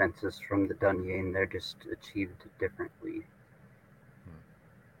have defenses from the Dunyan, they're just achieved differently.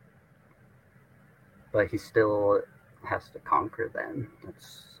 But he still has to conquer them.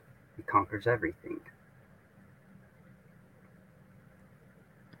 He conquers everything.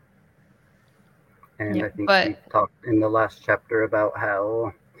 And yeah, I think we talked in the last chapter about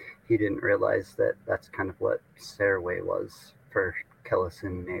how he didn't realize that that's kind of what Saraway was for Kellis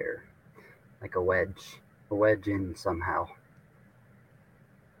and Nair. Like a wedge in somehow.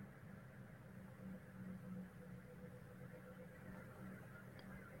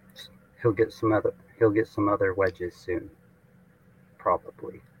 He'll get some other wedges soon,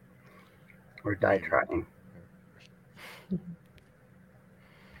 probably, or die trying.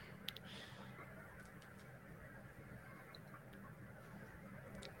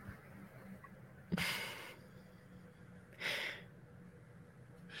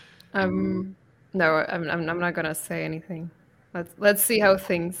 No, I'm not gonna say anything. Let's see how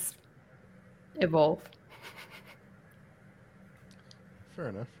things evolve. Fair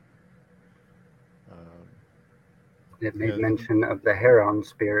enough. Um, It yeah, made mention of the Heron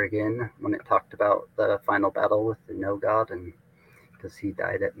spear again when it talked about the final battle with the No God, and because he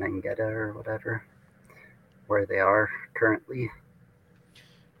died at Mengeda or whatever, where they are currently.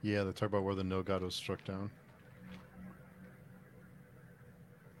 yeah, they talk about where the no god was struck down.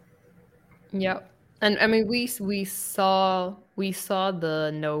 Yeah, and I mean we saw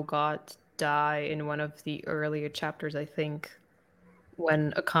the No God die in one of the earlier chapters, I think,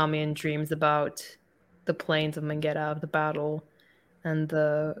 when Akamian dreams about the plains of Mangetta of the battle and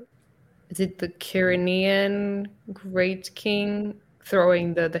the is it the Kyrenian great king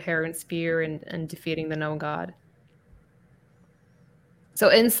throwing the heron spear and defeating the No God. So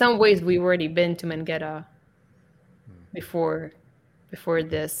in some ways we've already been to Mangetta Hmm. before before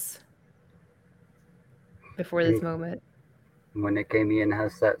this before this And moment. when Akamian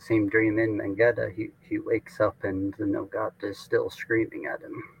has that same dream in Mengeda, he wakes up and the No God is still screaming at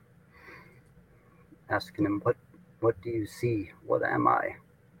him, asking him, what do you see? What am I?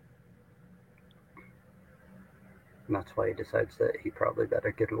 And that's why he decides that he probably better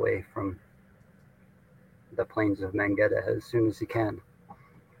get away from the plains of Mengeda as soon as he can.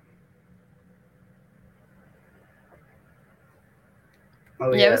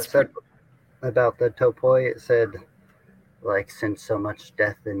 Oh Yeah, it yeah, it was said pretty. about the topoi, it said, like, since so much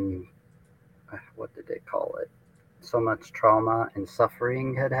death and what did it call it? So much trauma and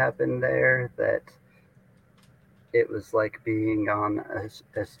suffering had happened there that it was like being on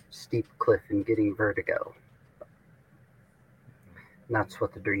a steep cliff and getting vertigo. And that's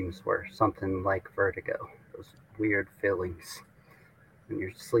what the dreams were, something like vertigo, those weird feelings. When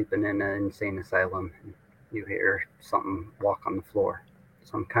you're sleeping in an insane asylum and you hear something walk on the floor,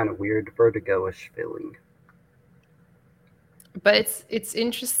 some kind of weird vertigo-ish feeling. But it's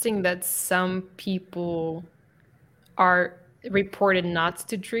interesting that some people are reported not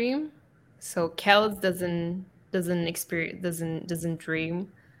to dream. So Kels doesn't experience doesn't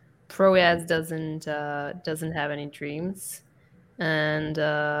dream. Proaz doesn't have any dreams, and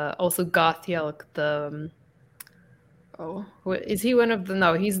also Gothiel, the is he one of the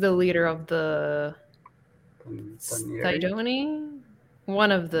no? He's the leader of the Duneri? Tidoni,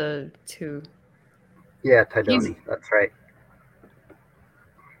 one of the two. Yeah, He's Tidoni, that's right.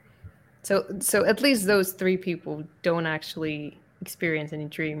 so at least those three people don't actually experience any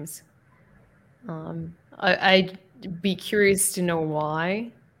dreams. I'd be curious to know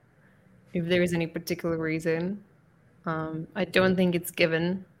why, if there is any particular reason. I don't think it's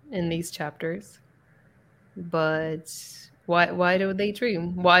given in these chapters, but why do they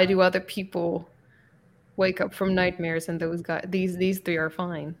dream? Why do other people wake up from nightmares and those guys these three are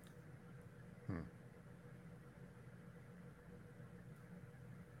fine? Hmm.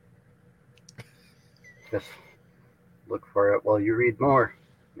 Just look for it while you read more,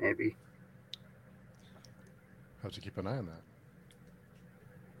 maybe. Have to keep an eye on that.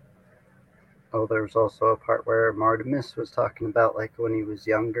 Oh, there was also a part where Martimus was talking about, like, when he was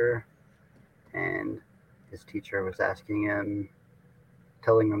younger and his teacher was asking him,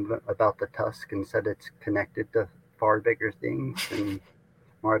 telling him about the tusk and said it's connected to far bigger things. And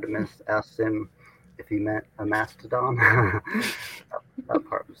Martimus asked him if he meant a mastodon. That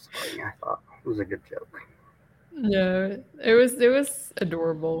part was funny, I thought. It was a good joke. Yeah, it was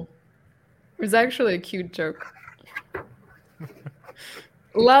adorable. It was actually a cute joke.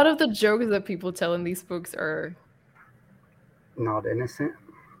 A lot of the jokes that people tell in these books are, Not innocent.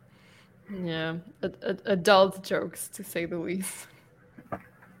 yeah, adult jokes to say the least.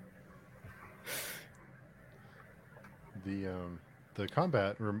 The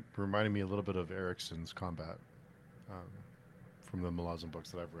combat reminded me a little bit of Erickson's combat um, from the Malazan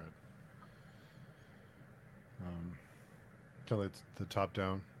books that I've read. Kind of like the top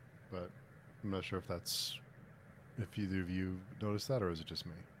down, but I'm not sure if either of you noticed that or is it just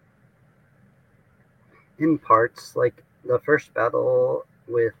me? In parts, like the first battle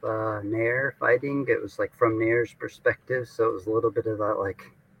with Nair fighting, it was like from Nair's perspective, so it was a little bit of that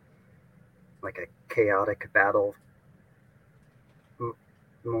like a chaotic battle,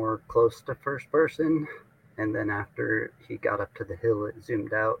 more close to first person. And then after he got up to the hill, it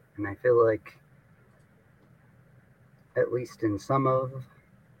zoomed out, and I feel like, at least in some of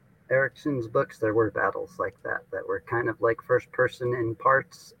Erickson's books, there were battles like that were kind of like first person in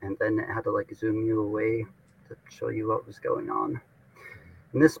parts, and then it had to like zoom you away to show you what was going on.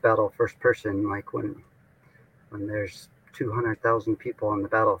 In this battle, first person, like when there's 200,000 people on the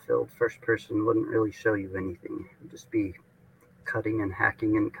battlefield, first person wouldn't really show you anything. It'd just be cutting and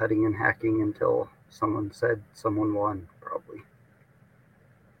hacking and cutting and hacking until someone said someone won, probably.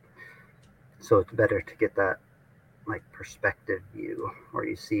 So it's better to get that like perspective view where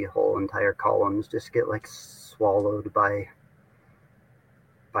you see whole entire columns just get like swallowed by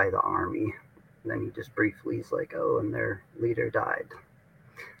the army. And then he just briefly is like, oh, and their leader died.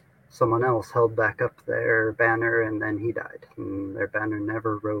 Someone else held back up their banner and then he died. And their banner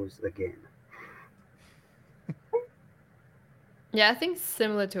never rose again. Yeah, I think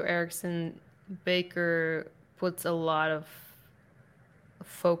similar to Erickson, Baker puts a lot of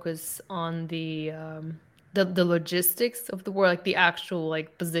focus on the logistics of the war, like the actual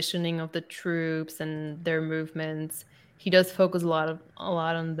like positioning of the troops and their movements. He does focus a lot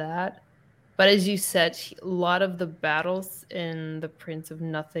on that. But as you said, a lot of the battles in The Prince of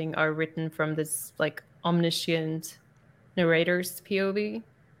Nothing are written from this like omniscient narrator's POV,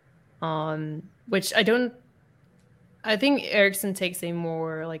 which I think Erickson takes a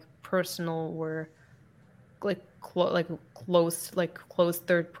more like personal or like close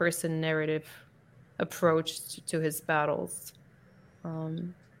third person narrative approach to his battles. More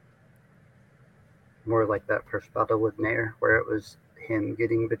like that first battle with Nair, where it was him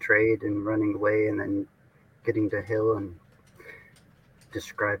getting betrayed and running away and then getting to Hill and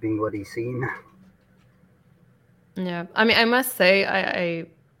describing what he's seen. Yeah, I mean, I must say,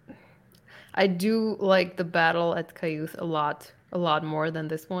 I do like the battle at Cayuth a lot more than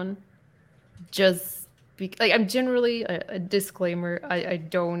this one. Just like I'm generally a disclaimer. I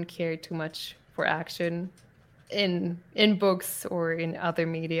don't care too much for action in books or in other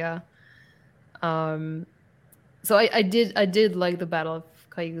media. So I did like the Battle of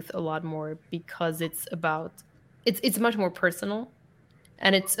Cayuth a lot more because it's much more personal,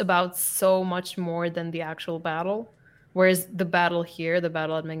 and it's about so much more than the actual battle. Whereas the battle here, the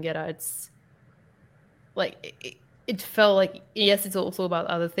battle at Menguera, it's like it felt like, yes, it's also about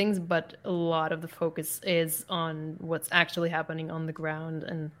other things, but a lot of the focus is on what's actually happening on the ground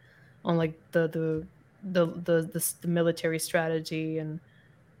and on like the military strategy, and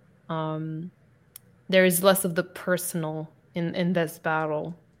there is less of the personal in this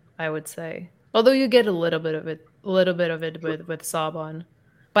battle, I would say. Although you get a little bit of it with Saban,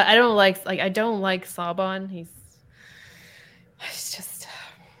 but I don't like Saban. He's just,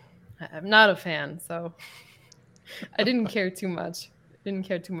 I'm not a fan, so I didn't care too much.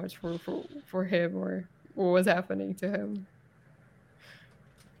 For him or what was happening to him.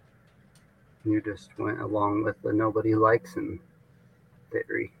 You just went along with the nobody likes him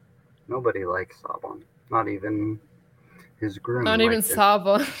theory. Nobody likes Saban. Not even his groom. Not even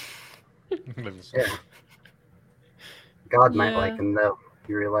Saban. Yeah. God might like him though.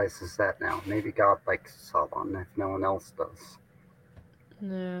 He realizes that now. Maybe God likes Saban if no one else does.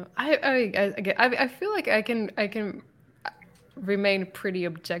 No, I feel like I can remain pretty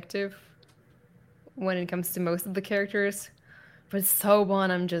objective when it comes to most of the characters. But Soban,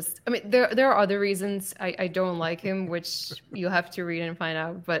 there are other reasons I don't like him, which you'll have to read and find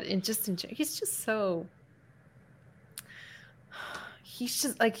out. But he's just so, he's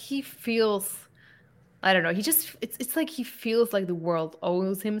just like, he feels, I don't know. It's like he feels like the world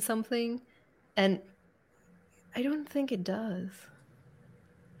owes him something, and I don't think it does.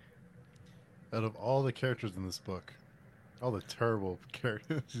 Out of all the characters in this book, all the terrible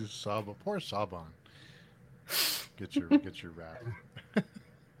characters, Saban, poor Saban. Get your wrath.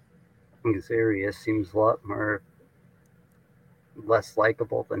 Xerius seems a lot less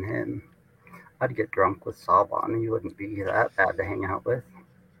likable than him. I'd get drunk with Saban. He wouldn't be that bad to hang out with.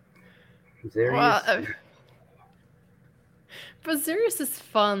 Xerius. But Xerius is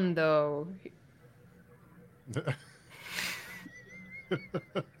fun though.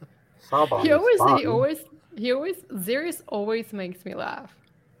 Saban Xerius always makes me laugh.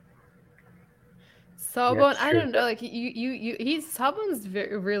 Saban, I don't know. Like Saban's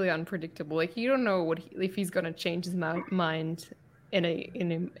really unpredictable. Like you don't know if he's gonna change his mind in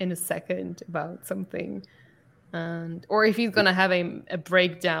a second about something, or if he's gonna have a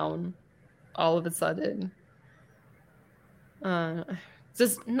breakdown all of a sudden.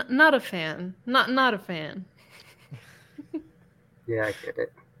 Just not a fan. Not a fan. Yeah, I get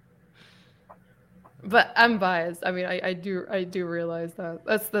it. But I'm biased. I mean, I do realize that.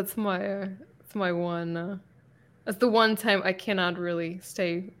 That's my one. That's the one time I cannot really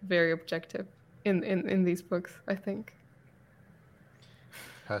stay very objective in these books, I think.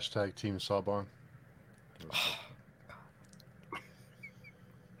 Hashtag Team Saban.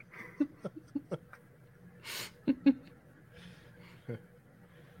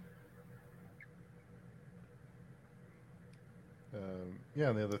 Yeah,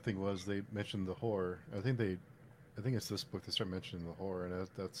 and the other thing was they mentioned the horror. I think they I think it's this book they start mentioning the horror, and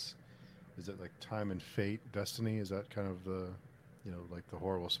that's is it like time and fate, destiny? Is that kind of the, like the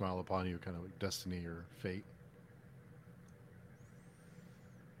horror will smile upon you, kind of like destiny or fate?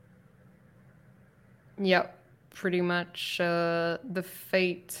 Yep, pretty much. The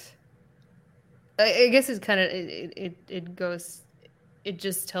fate. I guess it's kind of it goes. It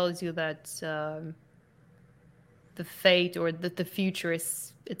just tells you that the fate or that the future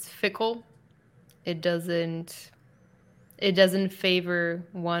is it's fickle. It doesn't favor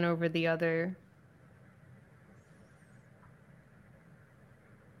one over the other.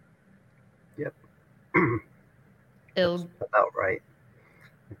 Yep. It'll That's about right.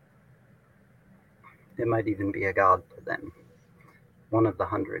 It might even be a god to them. One of the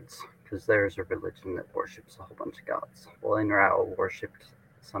hundreds, because there's a religion that worships a whole bunch of gods. Well, Enrao worshipped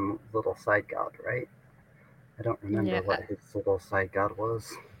some little side god, right? I don't remember what his little side god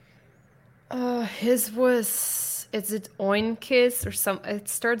was. His was, is it Oinkis or some? It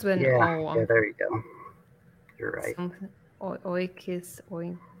starts with an O. Yeah, there you go. You're right. Oikis,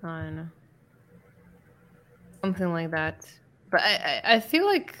 I don't know. Something like that. But I feel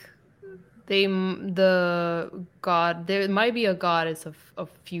like the god, there might be a goddess of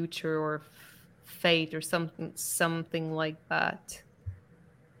future or fate or something like that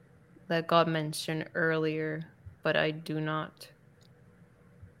God mentioned earlier, but I do not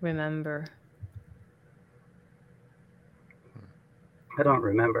remember. I don't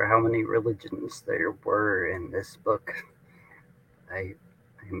remember how many religions there were in this book. I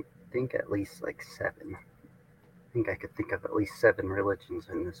think at least like 7. I think I could think of at least 7 religions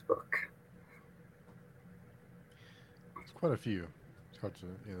in this book. It's quite a few. It's hard to,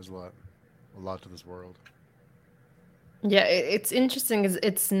 there's a lot to this world. Yeah, it's interesting because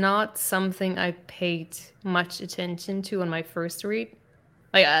it's not something I paid much attention to on my first read.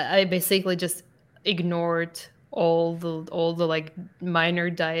 Like I basically just ignored all the like minor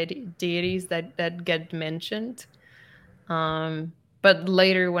deities that get mentioned. But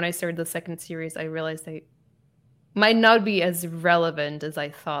later when I started the second series, I realized they might not be as relevant as I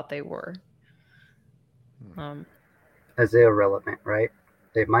thought they were. As irrelevant, right?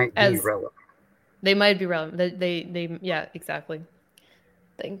 They might be relevant. They might be relevant. They yeah, exactly.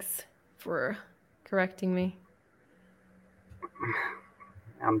 Thanks for correcting me.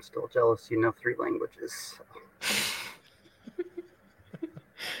 I'm still jealous you know 3 languages.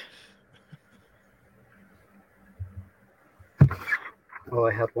 Oh,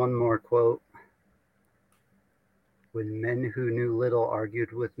 I had one more quote. When men who knew little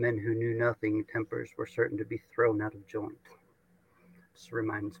argued with men who knew nothing, tempers were certain to be thrown out of joint. This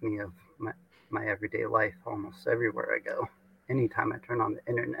reminds me of my everyday life almost everywhere I go. Anytime I turn on the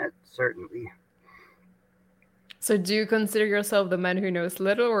internet, certainly. So do you consider yourself the man who knows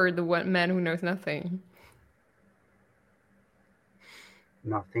little or the man who knows nothing?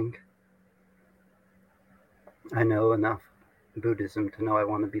 Nothing. I know enough Buddhism to know I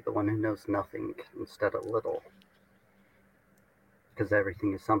want to be the one who knows nothing instead of little. Because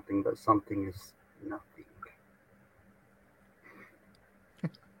everything is something, but something is nothing.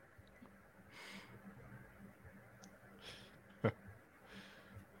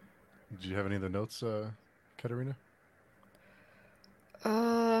 Did you have any other notes, Katerina?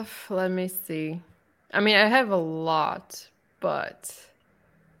 Let me see. I mean, I have a lot, but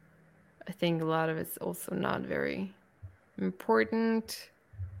I think a lot of it's also not very important.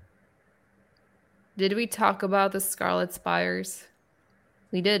 Did we talk about the Scarlet Spires?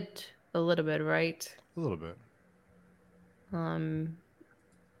 We did a little bit, right? A little bit.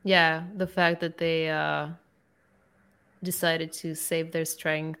 Yeah, the fact that they decided to save their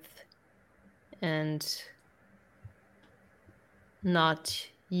strength and not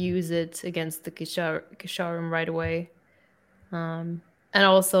use it against the Kisharim right away. And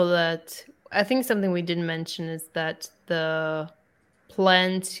also that I think something we didn't mention is that the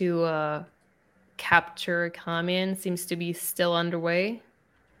plan to capture Kamian seems to be still underway.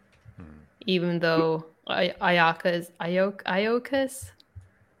 Even though Iokas,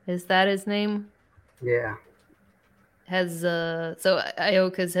 is that his name? Yeah. So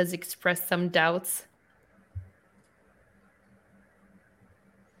Iokas has expressed some doubts.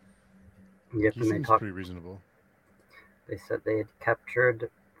 Yep, He seems pretty reasonable. They said they had captured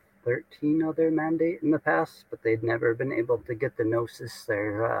 13 other mandate in the past, but they'd never been able to get the Gnosis,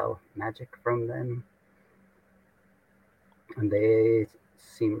 their magic from them. And they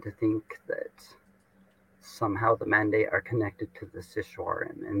seem to think that somehow the mandate are connected to the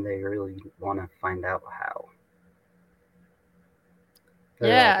Sishwarim, and they really want to find out how.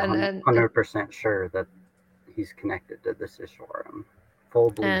 They're like 100% sure that he's connected to the Sishwarim.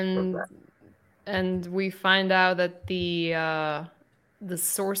 Full belief of that. And we find out that the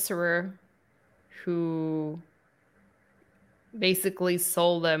sorcerer who basically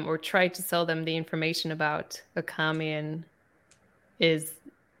sold them or tried to sell them the information about Akamian is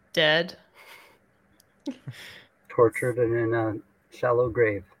dead. Tortured and in a shallow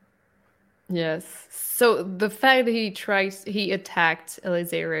grave. Yes. So the fact that he attacked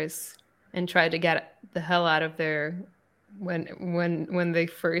Elizaris and tried to get the hell out of there when they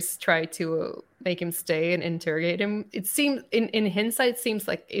first tried to make him stay and interrogate him, it seems in hindsight seems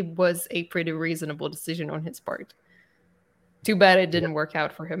like it was a pretty reasonable decision on his part. Too bad it didn't work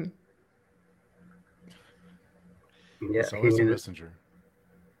out for him. Yeah, It's always a messenger.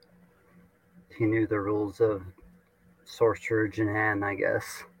 He knew the rules of Sorcerer Janan, I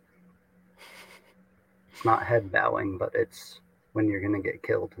guess. It's not head bowing, but it's when you're going to get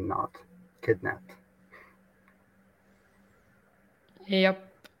killed and not kidnapped. Yep.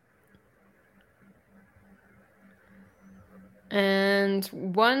 And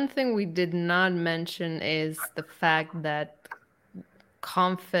one thing we did not mention is the fact that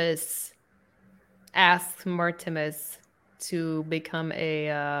Conphus asked Martimus to become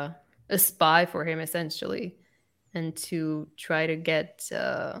a spy for him, essentially, and to try to get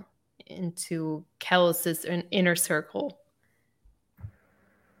into Callus's inner circle,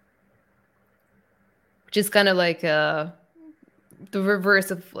 which is kind of like the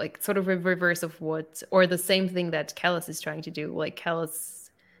reverse of reverse of what, or the same thing that Callus is trying to do. Like Callus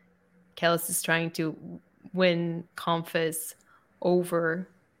is trying to win Conphus over.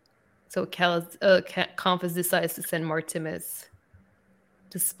 So Conphus decides to send Martimus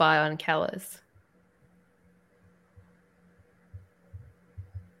to spy on Callus.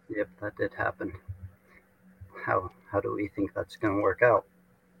 Yep, that did happen. How do we think that's going to work out?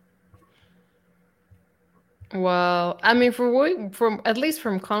 Well, I mean, from at least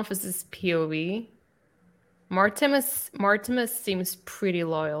from Conphus's POV, Martimus seems pretty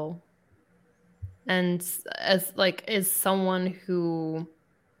loyal, and is someone who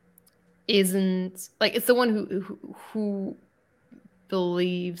isn't like, it's the one who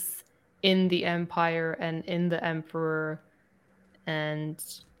believes in the Empire and in the Emperor, and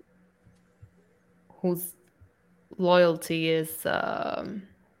whose loyalty is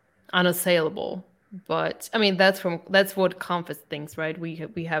unassailable. But I mean, that's what Conphus thinks, right?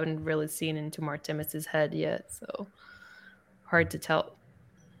 We haven't really seen into Martimus's head yet, so hard to tell.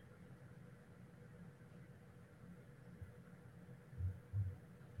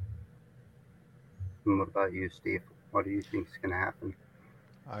 And what about you, Steve? What do you think is going to happen?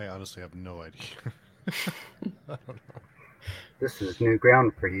 I honestly have no idea. I don't know. This is new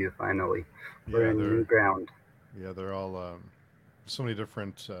ground for you, finally. We're in new ground. Yeah, they're all so many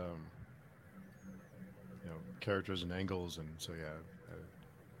different characters and angles, and so yeah, I'm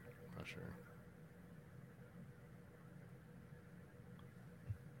not sure.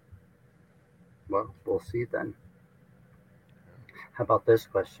 Well, we'll see then. How about this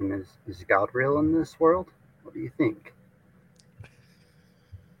question? Is God real in this world? What do you think?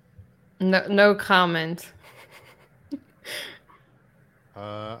 No comment.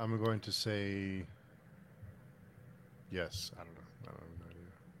 I'm going to say yes. I don't know. I have no idea.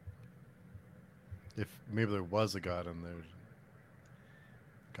 If maybe there was a God and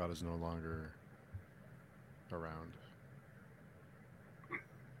God is no longer around.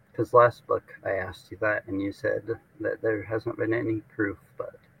 Because last book I asked you that, and you said that there hasn't been any proof,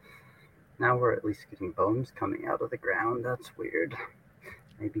 but now we're at least getting bones coming out of the ground. That's weird.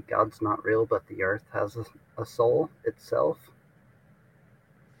 Maybe God's not real, but the earth has a soul itself.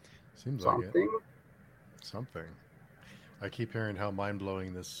 Seems something. Like it. Something. I keep hearing how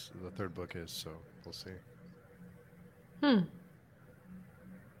mind-blowing the third book is, so we'll see. Is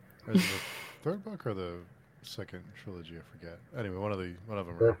it the third book or the second trilogy? I forget. Anyway, one of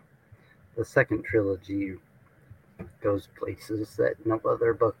them. The second trilogy goes places that no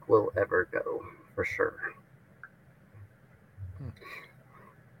other book will ever go, for sure.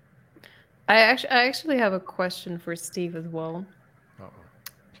 I actually have a question for Steve as well.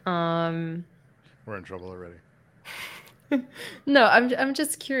 Uh-oh. We're in trouble already. No, I'm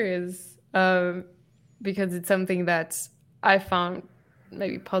just curious, because it's something that I found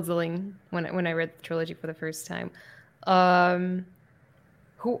maybe puzzling when I read the trilogy for the first time.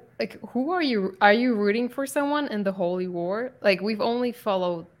 Who are you? Are you rooting for someone in the Holy War? Like, we've only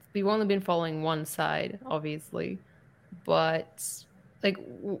been following one side, obviously, but like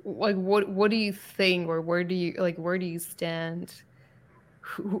what do you think, or where do you stand?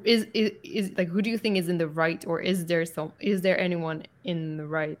 Who is like, who do you think is in the right, or is there anyone in the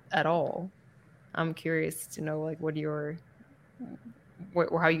right at all? I'm curious to know, like,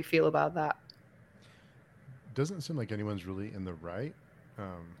 how you feel about that. doesn't seem like anyone's really in the right.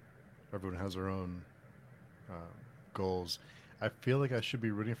 Um, everyone has their own uh, goals. I feel like I should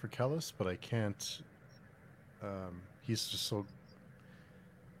be rooting for Kellis, but I can't. He's just so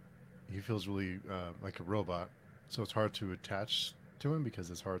he feels really like a robot, so it's hard to attach to him because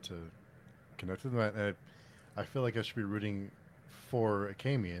it's hard to connect with him. I feel like I should be rooting for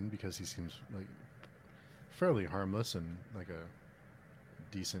Akamian because he seems like fairly harmless and like a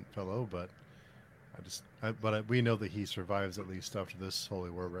decent fellow, but we know that he survives at least after this holy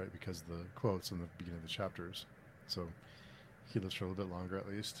war, right? Because of the quotes in the beginning of the chapters, so he lives for a little bit longer at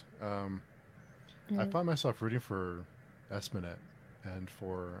least. I find myself rooting for Esminet and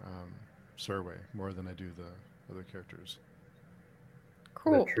for Surway more than I do the other characters.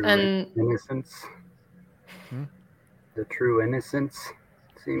 Cool. The true And innocence. Hmm? The true innocence,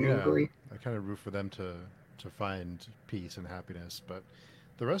 Yeah, seemingly. I kind of root for them to find peace and happiness, but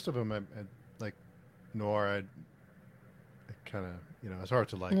the rest of them, like Noir, I kind of it's hard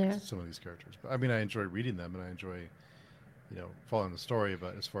to like yeah. some of these characters. But I mean, I enjoy reading them and I enjoy following the story.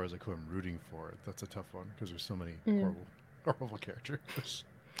 But as far as like who I'm rooting for, that's a tough one because there's so many horrible characters.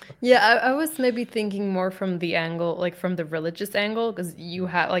 Yeah, I was maybe thinking more from the angle, like from the religious angle, because you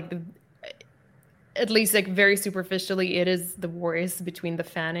have like at least like very superficially, it is the war is between the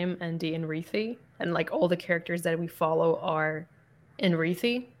Phanim and the Enrithi, and like all the characters that we follow are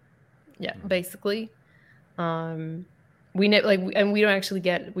Enrithi. Yeah, basically. We know and we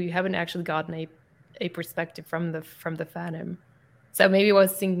haven't actually gotten a perspective from the Phanim. So maybe I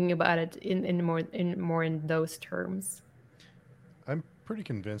was thinking about it in more in those terms. I'm pretty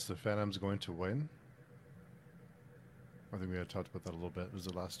convinced the Phantom's going to win. I think we had talked about that a little bit. Was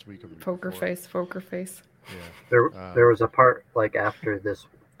it last week or the week Poker before? face. Yeah. There was a part like after this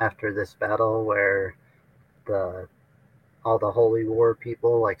battle where all the holy war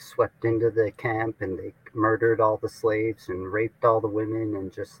people like swept into the camp and they murdered all the slaves and raped all the women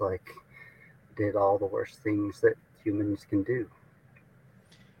and just like did all the worst things that humans can do.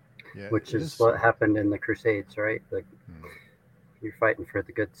 Yeah, which is what happened in the Crusades, right? Like you're fighting for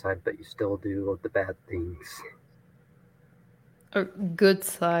the good side, but you still do the bad things. Or good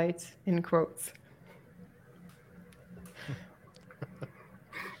side in quotes.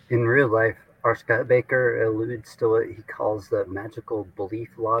 In real life, R. Scott Baker alludes to what he calls the magical belief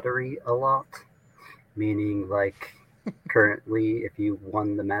lottery a lot, meaning like currently if you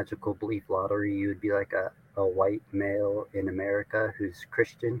won the magical belief lottery, you would be like a white male in America who's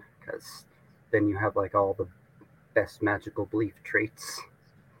Christian, because then you have like all the best magical belief traits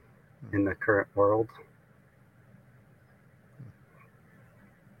in the current world.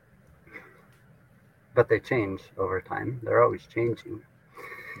 But they change over time. They're always changing.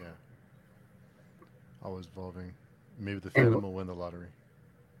 Yeah. Always evolving. Maybe the Phantom will win the lottery.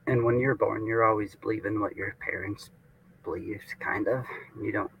 And when you're born, you're always believing what your parents believe, kind of.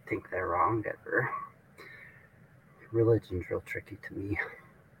 You don't think they're wrong ever. Religion's real tricky to me.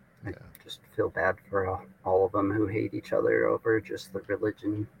 I just feel bad for all of them who hate each other over just the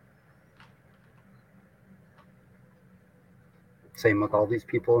religion. Same with all these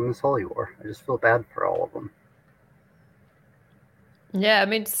people in this holy war. I just feel bad for all of them. Yeah, I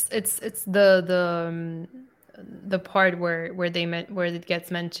mean it's the part where it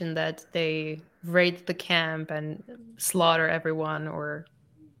gets mentioned that they raid the camp and slaughter everyone or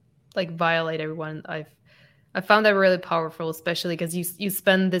like violate everyone. I found that really powerful, especially because you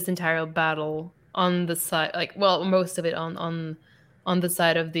spend this entire battle on the side, like most of it on the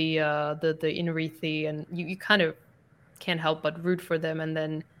side of the Inrithi, and you kind of can't help but root for them, and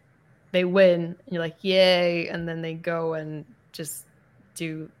then they win, and you're like, yay, and then they go and just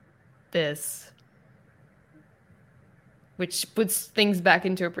do this, which puts things back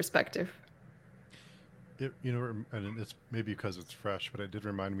into a perspective. And it's maybe because it's fresh, but it did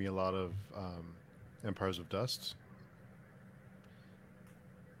remind me a lot of Empires of Dust.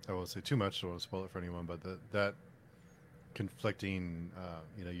 I won't say too much, so I won't spoil it for anyone, but that conflicting,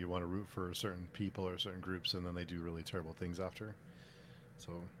 you want to root for certain people or certain groups, and then they do really terrible things after.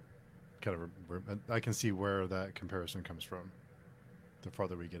 So, kind of, I can see where that comparison comes from. The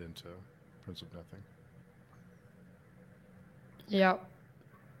farther we get into Prince of Nothing. Yeah,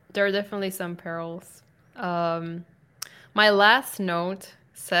 there are definitely some parallels. My last note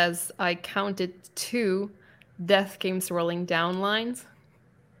says I counted 2 "Death Came Swirling Down" lines.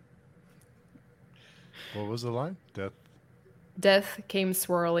 What was the line? Death came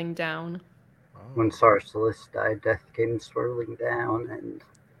swirling down. Oh. When Sarsalis died, death came swirling down, and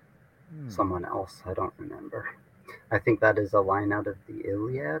someone else, I don't remember. I think that is a line out of the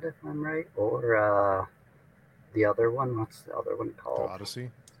Iliad, if I'm right, or the other one. What's the other one called? The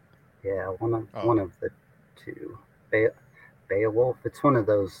Odyssey. Yeah, one of the to Beowulf. It's one of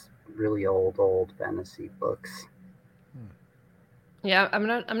those really old fantasy books. Yeah, I'm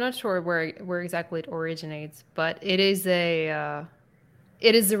not sure where exactly it originates, but it is a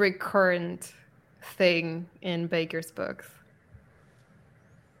recurrent thing in Baker's books.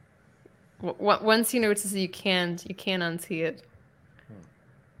 Once you notice it, you can't unsee it.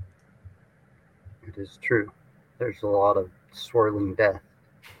 It is true. There's a lot of swirling death.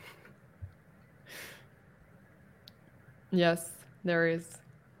 Yes, there is.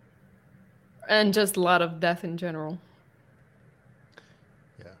 And just a lot of death in general.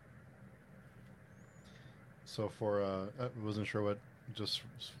 Yeah. So for I wasn't sure what, just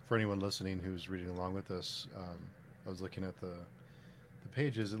for anyone listening who's reading along with us, I was looking at the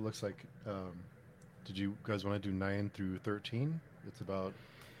pages. It looks like, did you guys want to do 9 through 13? It's about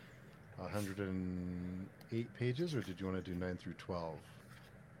 108 pages, or did you want to do 9 through 12?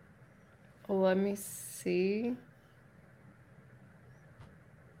 Let me see.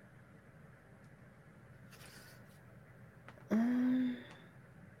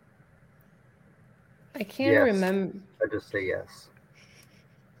 I can't Yes. remember. I just say yes.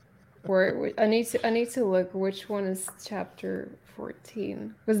 Where I need to look which one is chapter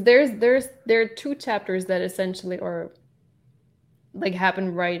 14, because there are two chapters that essentially are like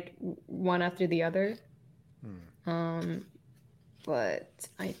happen right one after the other. But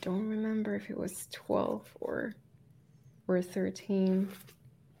I don't remember if it was 12 or 13.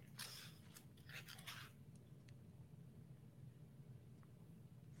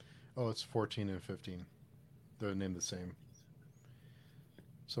 Oh, it's 14 and 15. They're named the same.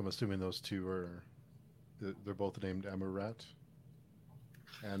 So I'm assuming those two are, they're both named Amaret.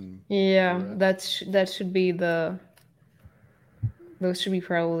 And Yeah, Amaret. that should be those should be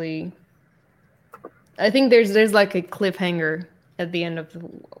probably. I think there's like a cliffhanger at the end of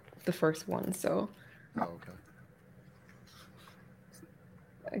the first one, so. Oh, okay.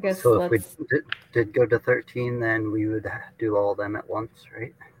 I guess so. If we did go to 13, then we would do all of them at once,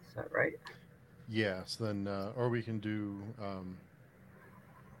 right? Is that right? Yeah. So then, or we can do,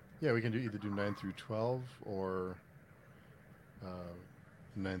 yeah, we can either do 9 through 12 or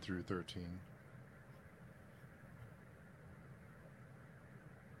 9 through 13.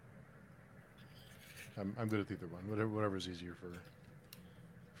 I'm good with either one. Whatever's easier for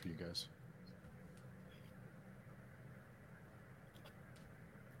you guys.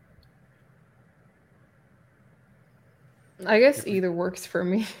 I guess either works for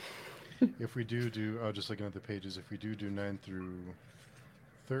me. If we do, just looking at the pages, if we do 9 through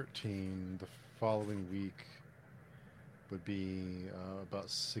 13, the following week would be about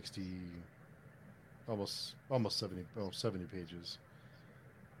 60, almost 70, 70 pages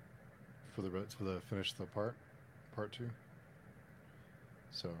for the finish the part 2.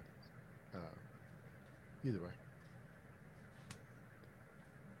 So either way.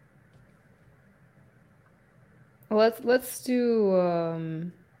 Let's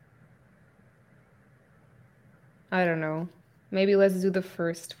do I don't know. Maybe let's do the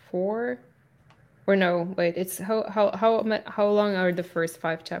first 4. Or no, wait, it's how long are the first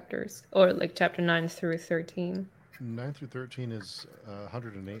 5 chapters? Or like chapter 9 through 13? 9 through 13 is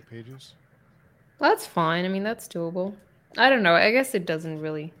 108 pages. Well, that's fine. I mean, that's doable. I don't know. I guess it doesn't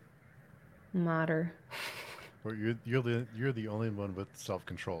really matter. Well, you're the only one with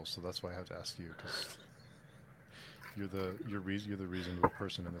self-control, so that's why I have to ask you, because you're the reasonable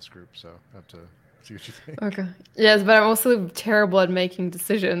person in this group. So I have to see what you think. Okay. Yes, but I'm also terrible at making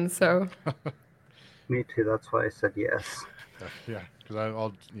decisions. So. Me too. That's why I said yes. Yeah, because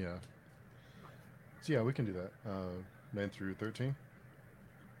I'll yeah. So yeah, we can do that. 9 through 13.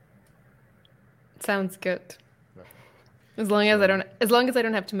 Sounds good. Okay. As long as I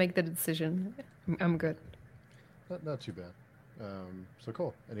don't have to make the decision, I'm good. Not too bad. So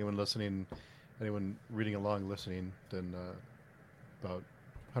cool. Anyone listening, anyone reading along, listening, then about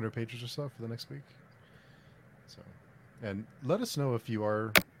 100 pages or so for the next week. So, and let us know if you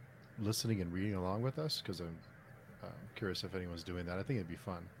are listening and reading along with us, because I'm curious if anyone's doing that. I think it'd be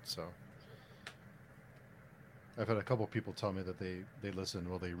fun. So I've had a couple people tell me that they listen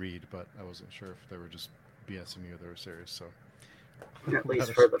while they read, but I wasn't sure if they were just BSing me or they were serious. So at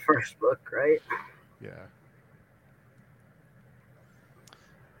least for the first book, right? Yeah.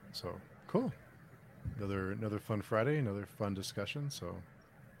 So cool. Another fun Friday, another fun discussion. So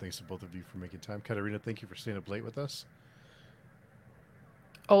thanks to both of you for making time. Katarina, thank you for staying up late with us.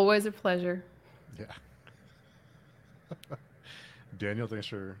 Always a pleasure. Yeah. Daniel, thanks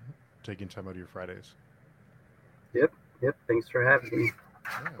for taking time out of your Fridays. Yep. Thanks for having me.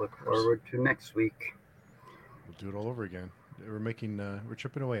 Yeah, look forward to next week. We'll do it all over again. we're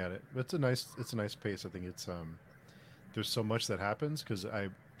chipping away at it. It's a nice pace. I think it's there's so much that happens because I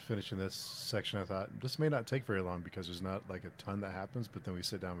finishing this section. I thought this may not take very long because there's not like a ton that happens. But then we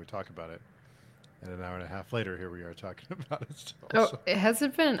sit down, we talk about it, and an hour and a half later, here we are talking about it still. Oh, has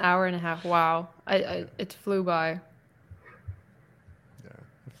it been an hour and a half? Wow, it flew by. Yeah,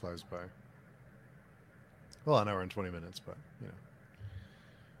 it flies by. Well, an hour and 20 minutes, but you know.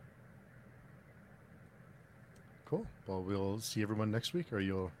 Cool. Well, we'll see everyone next week, or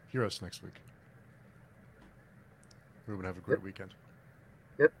you'll hear us next week. Everyone have a great weekend.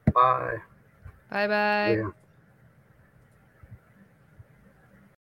 Yep. Bye. Bye bye. Yeah.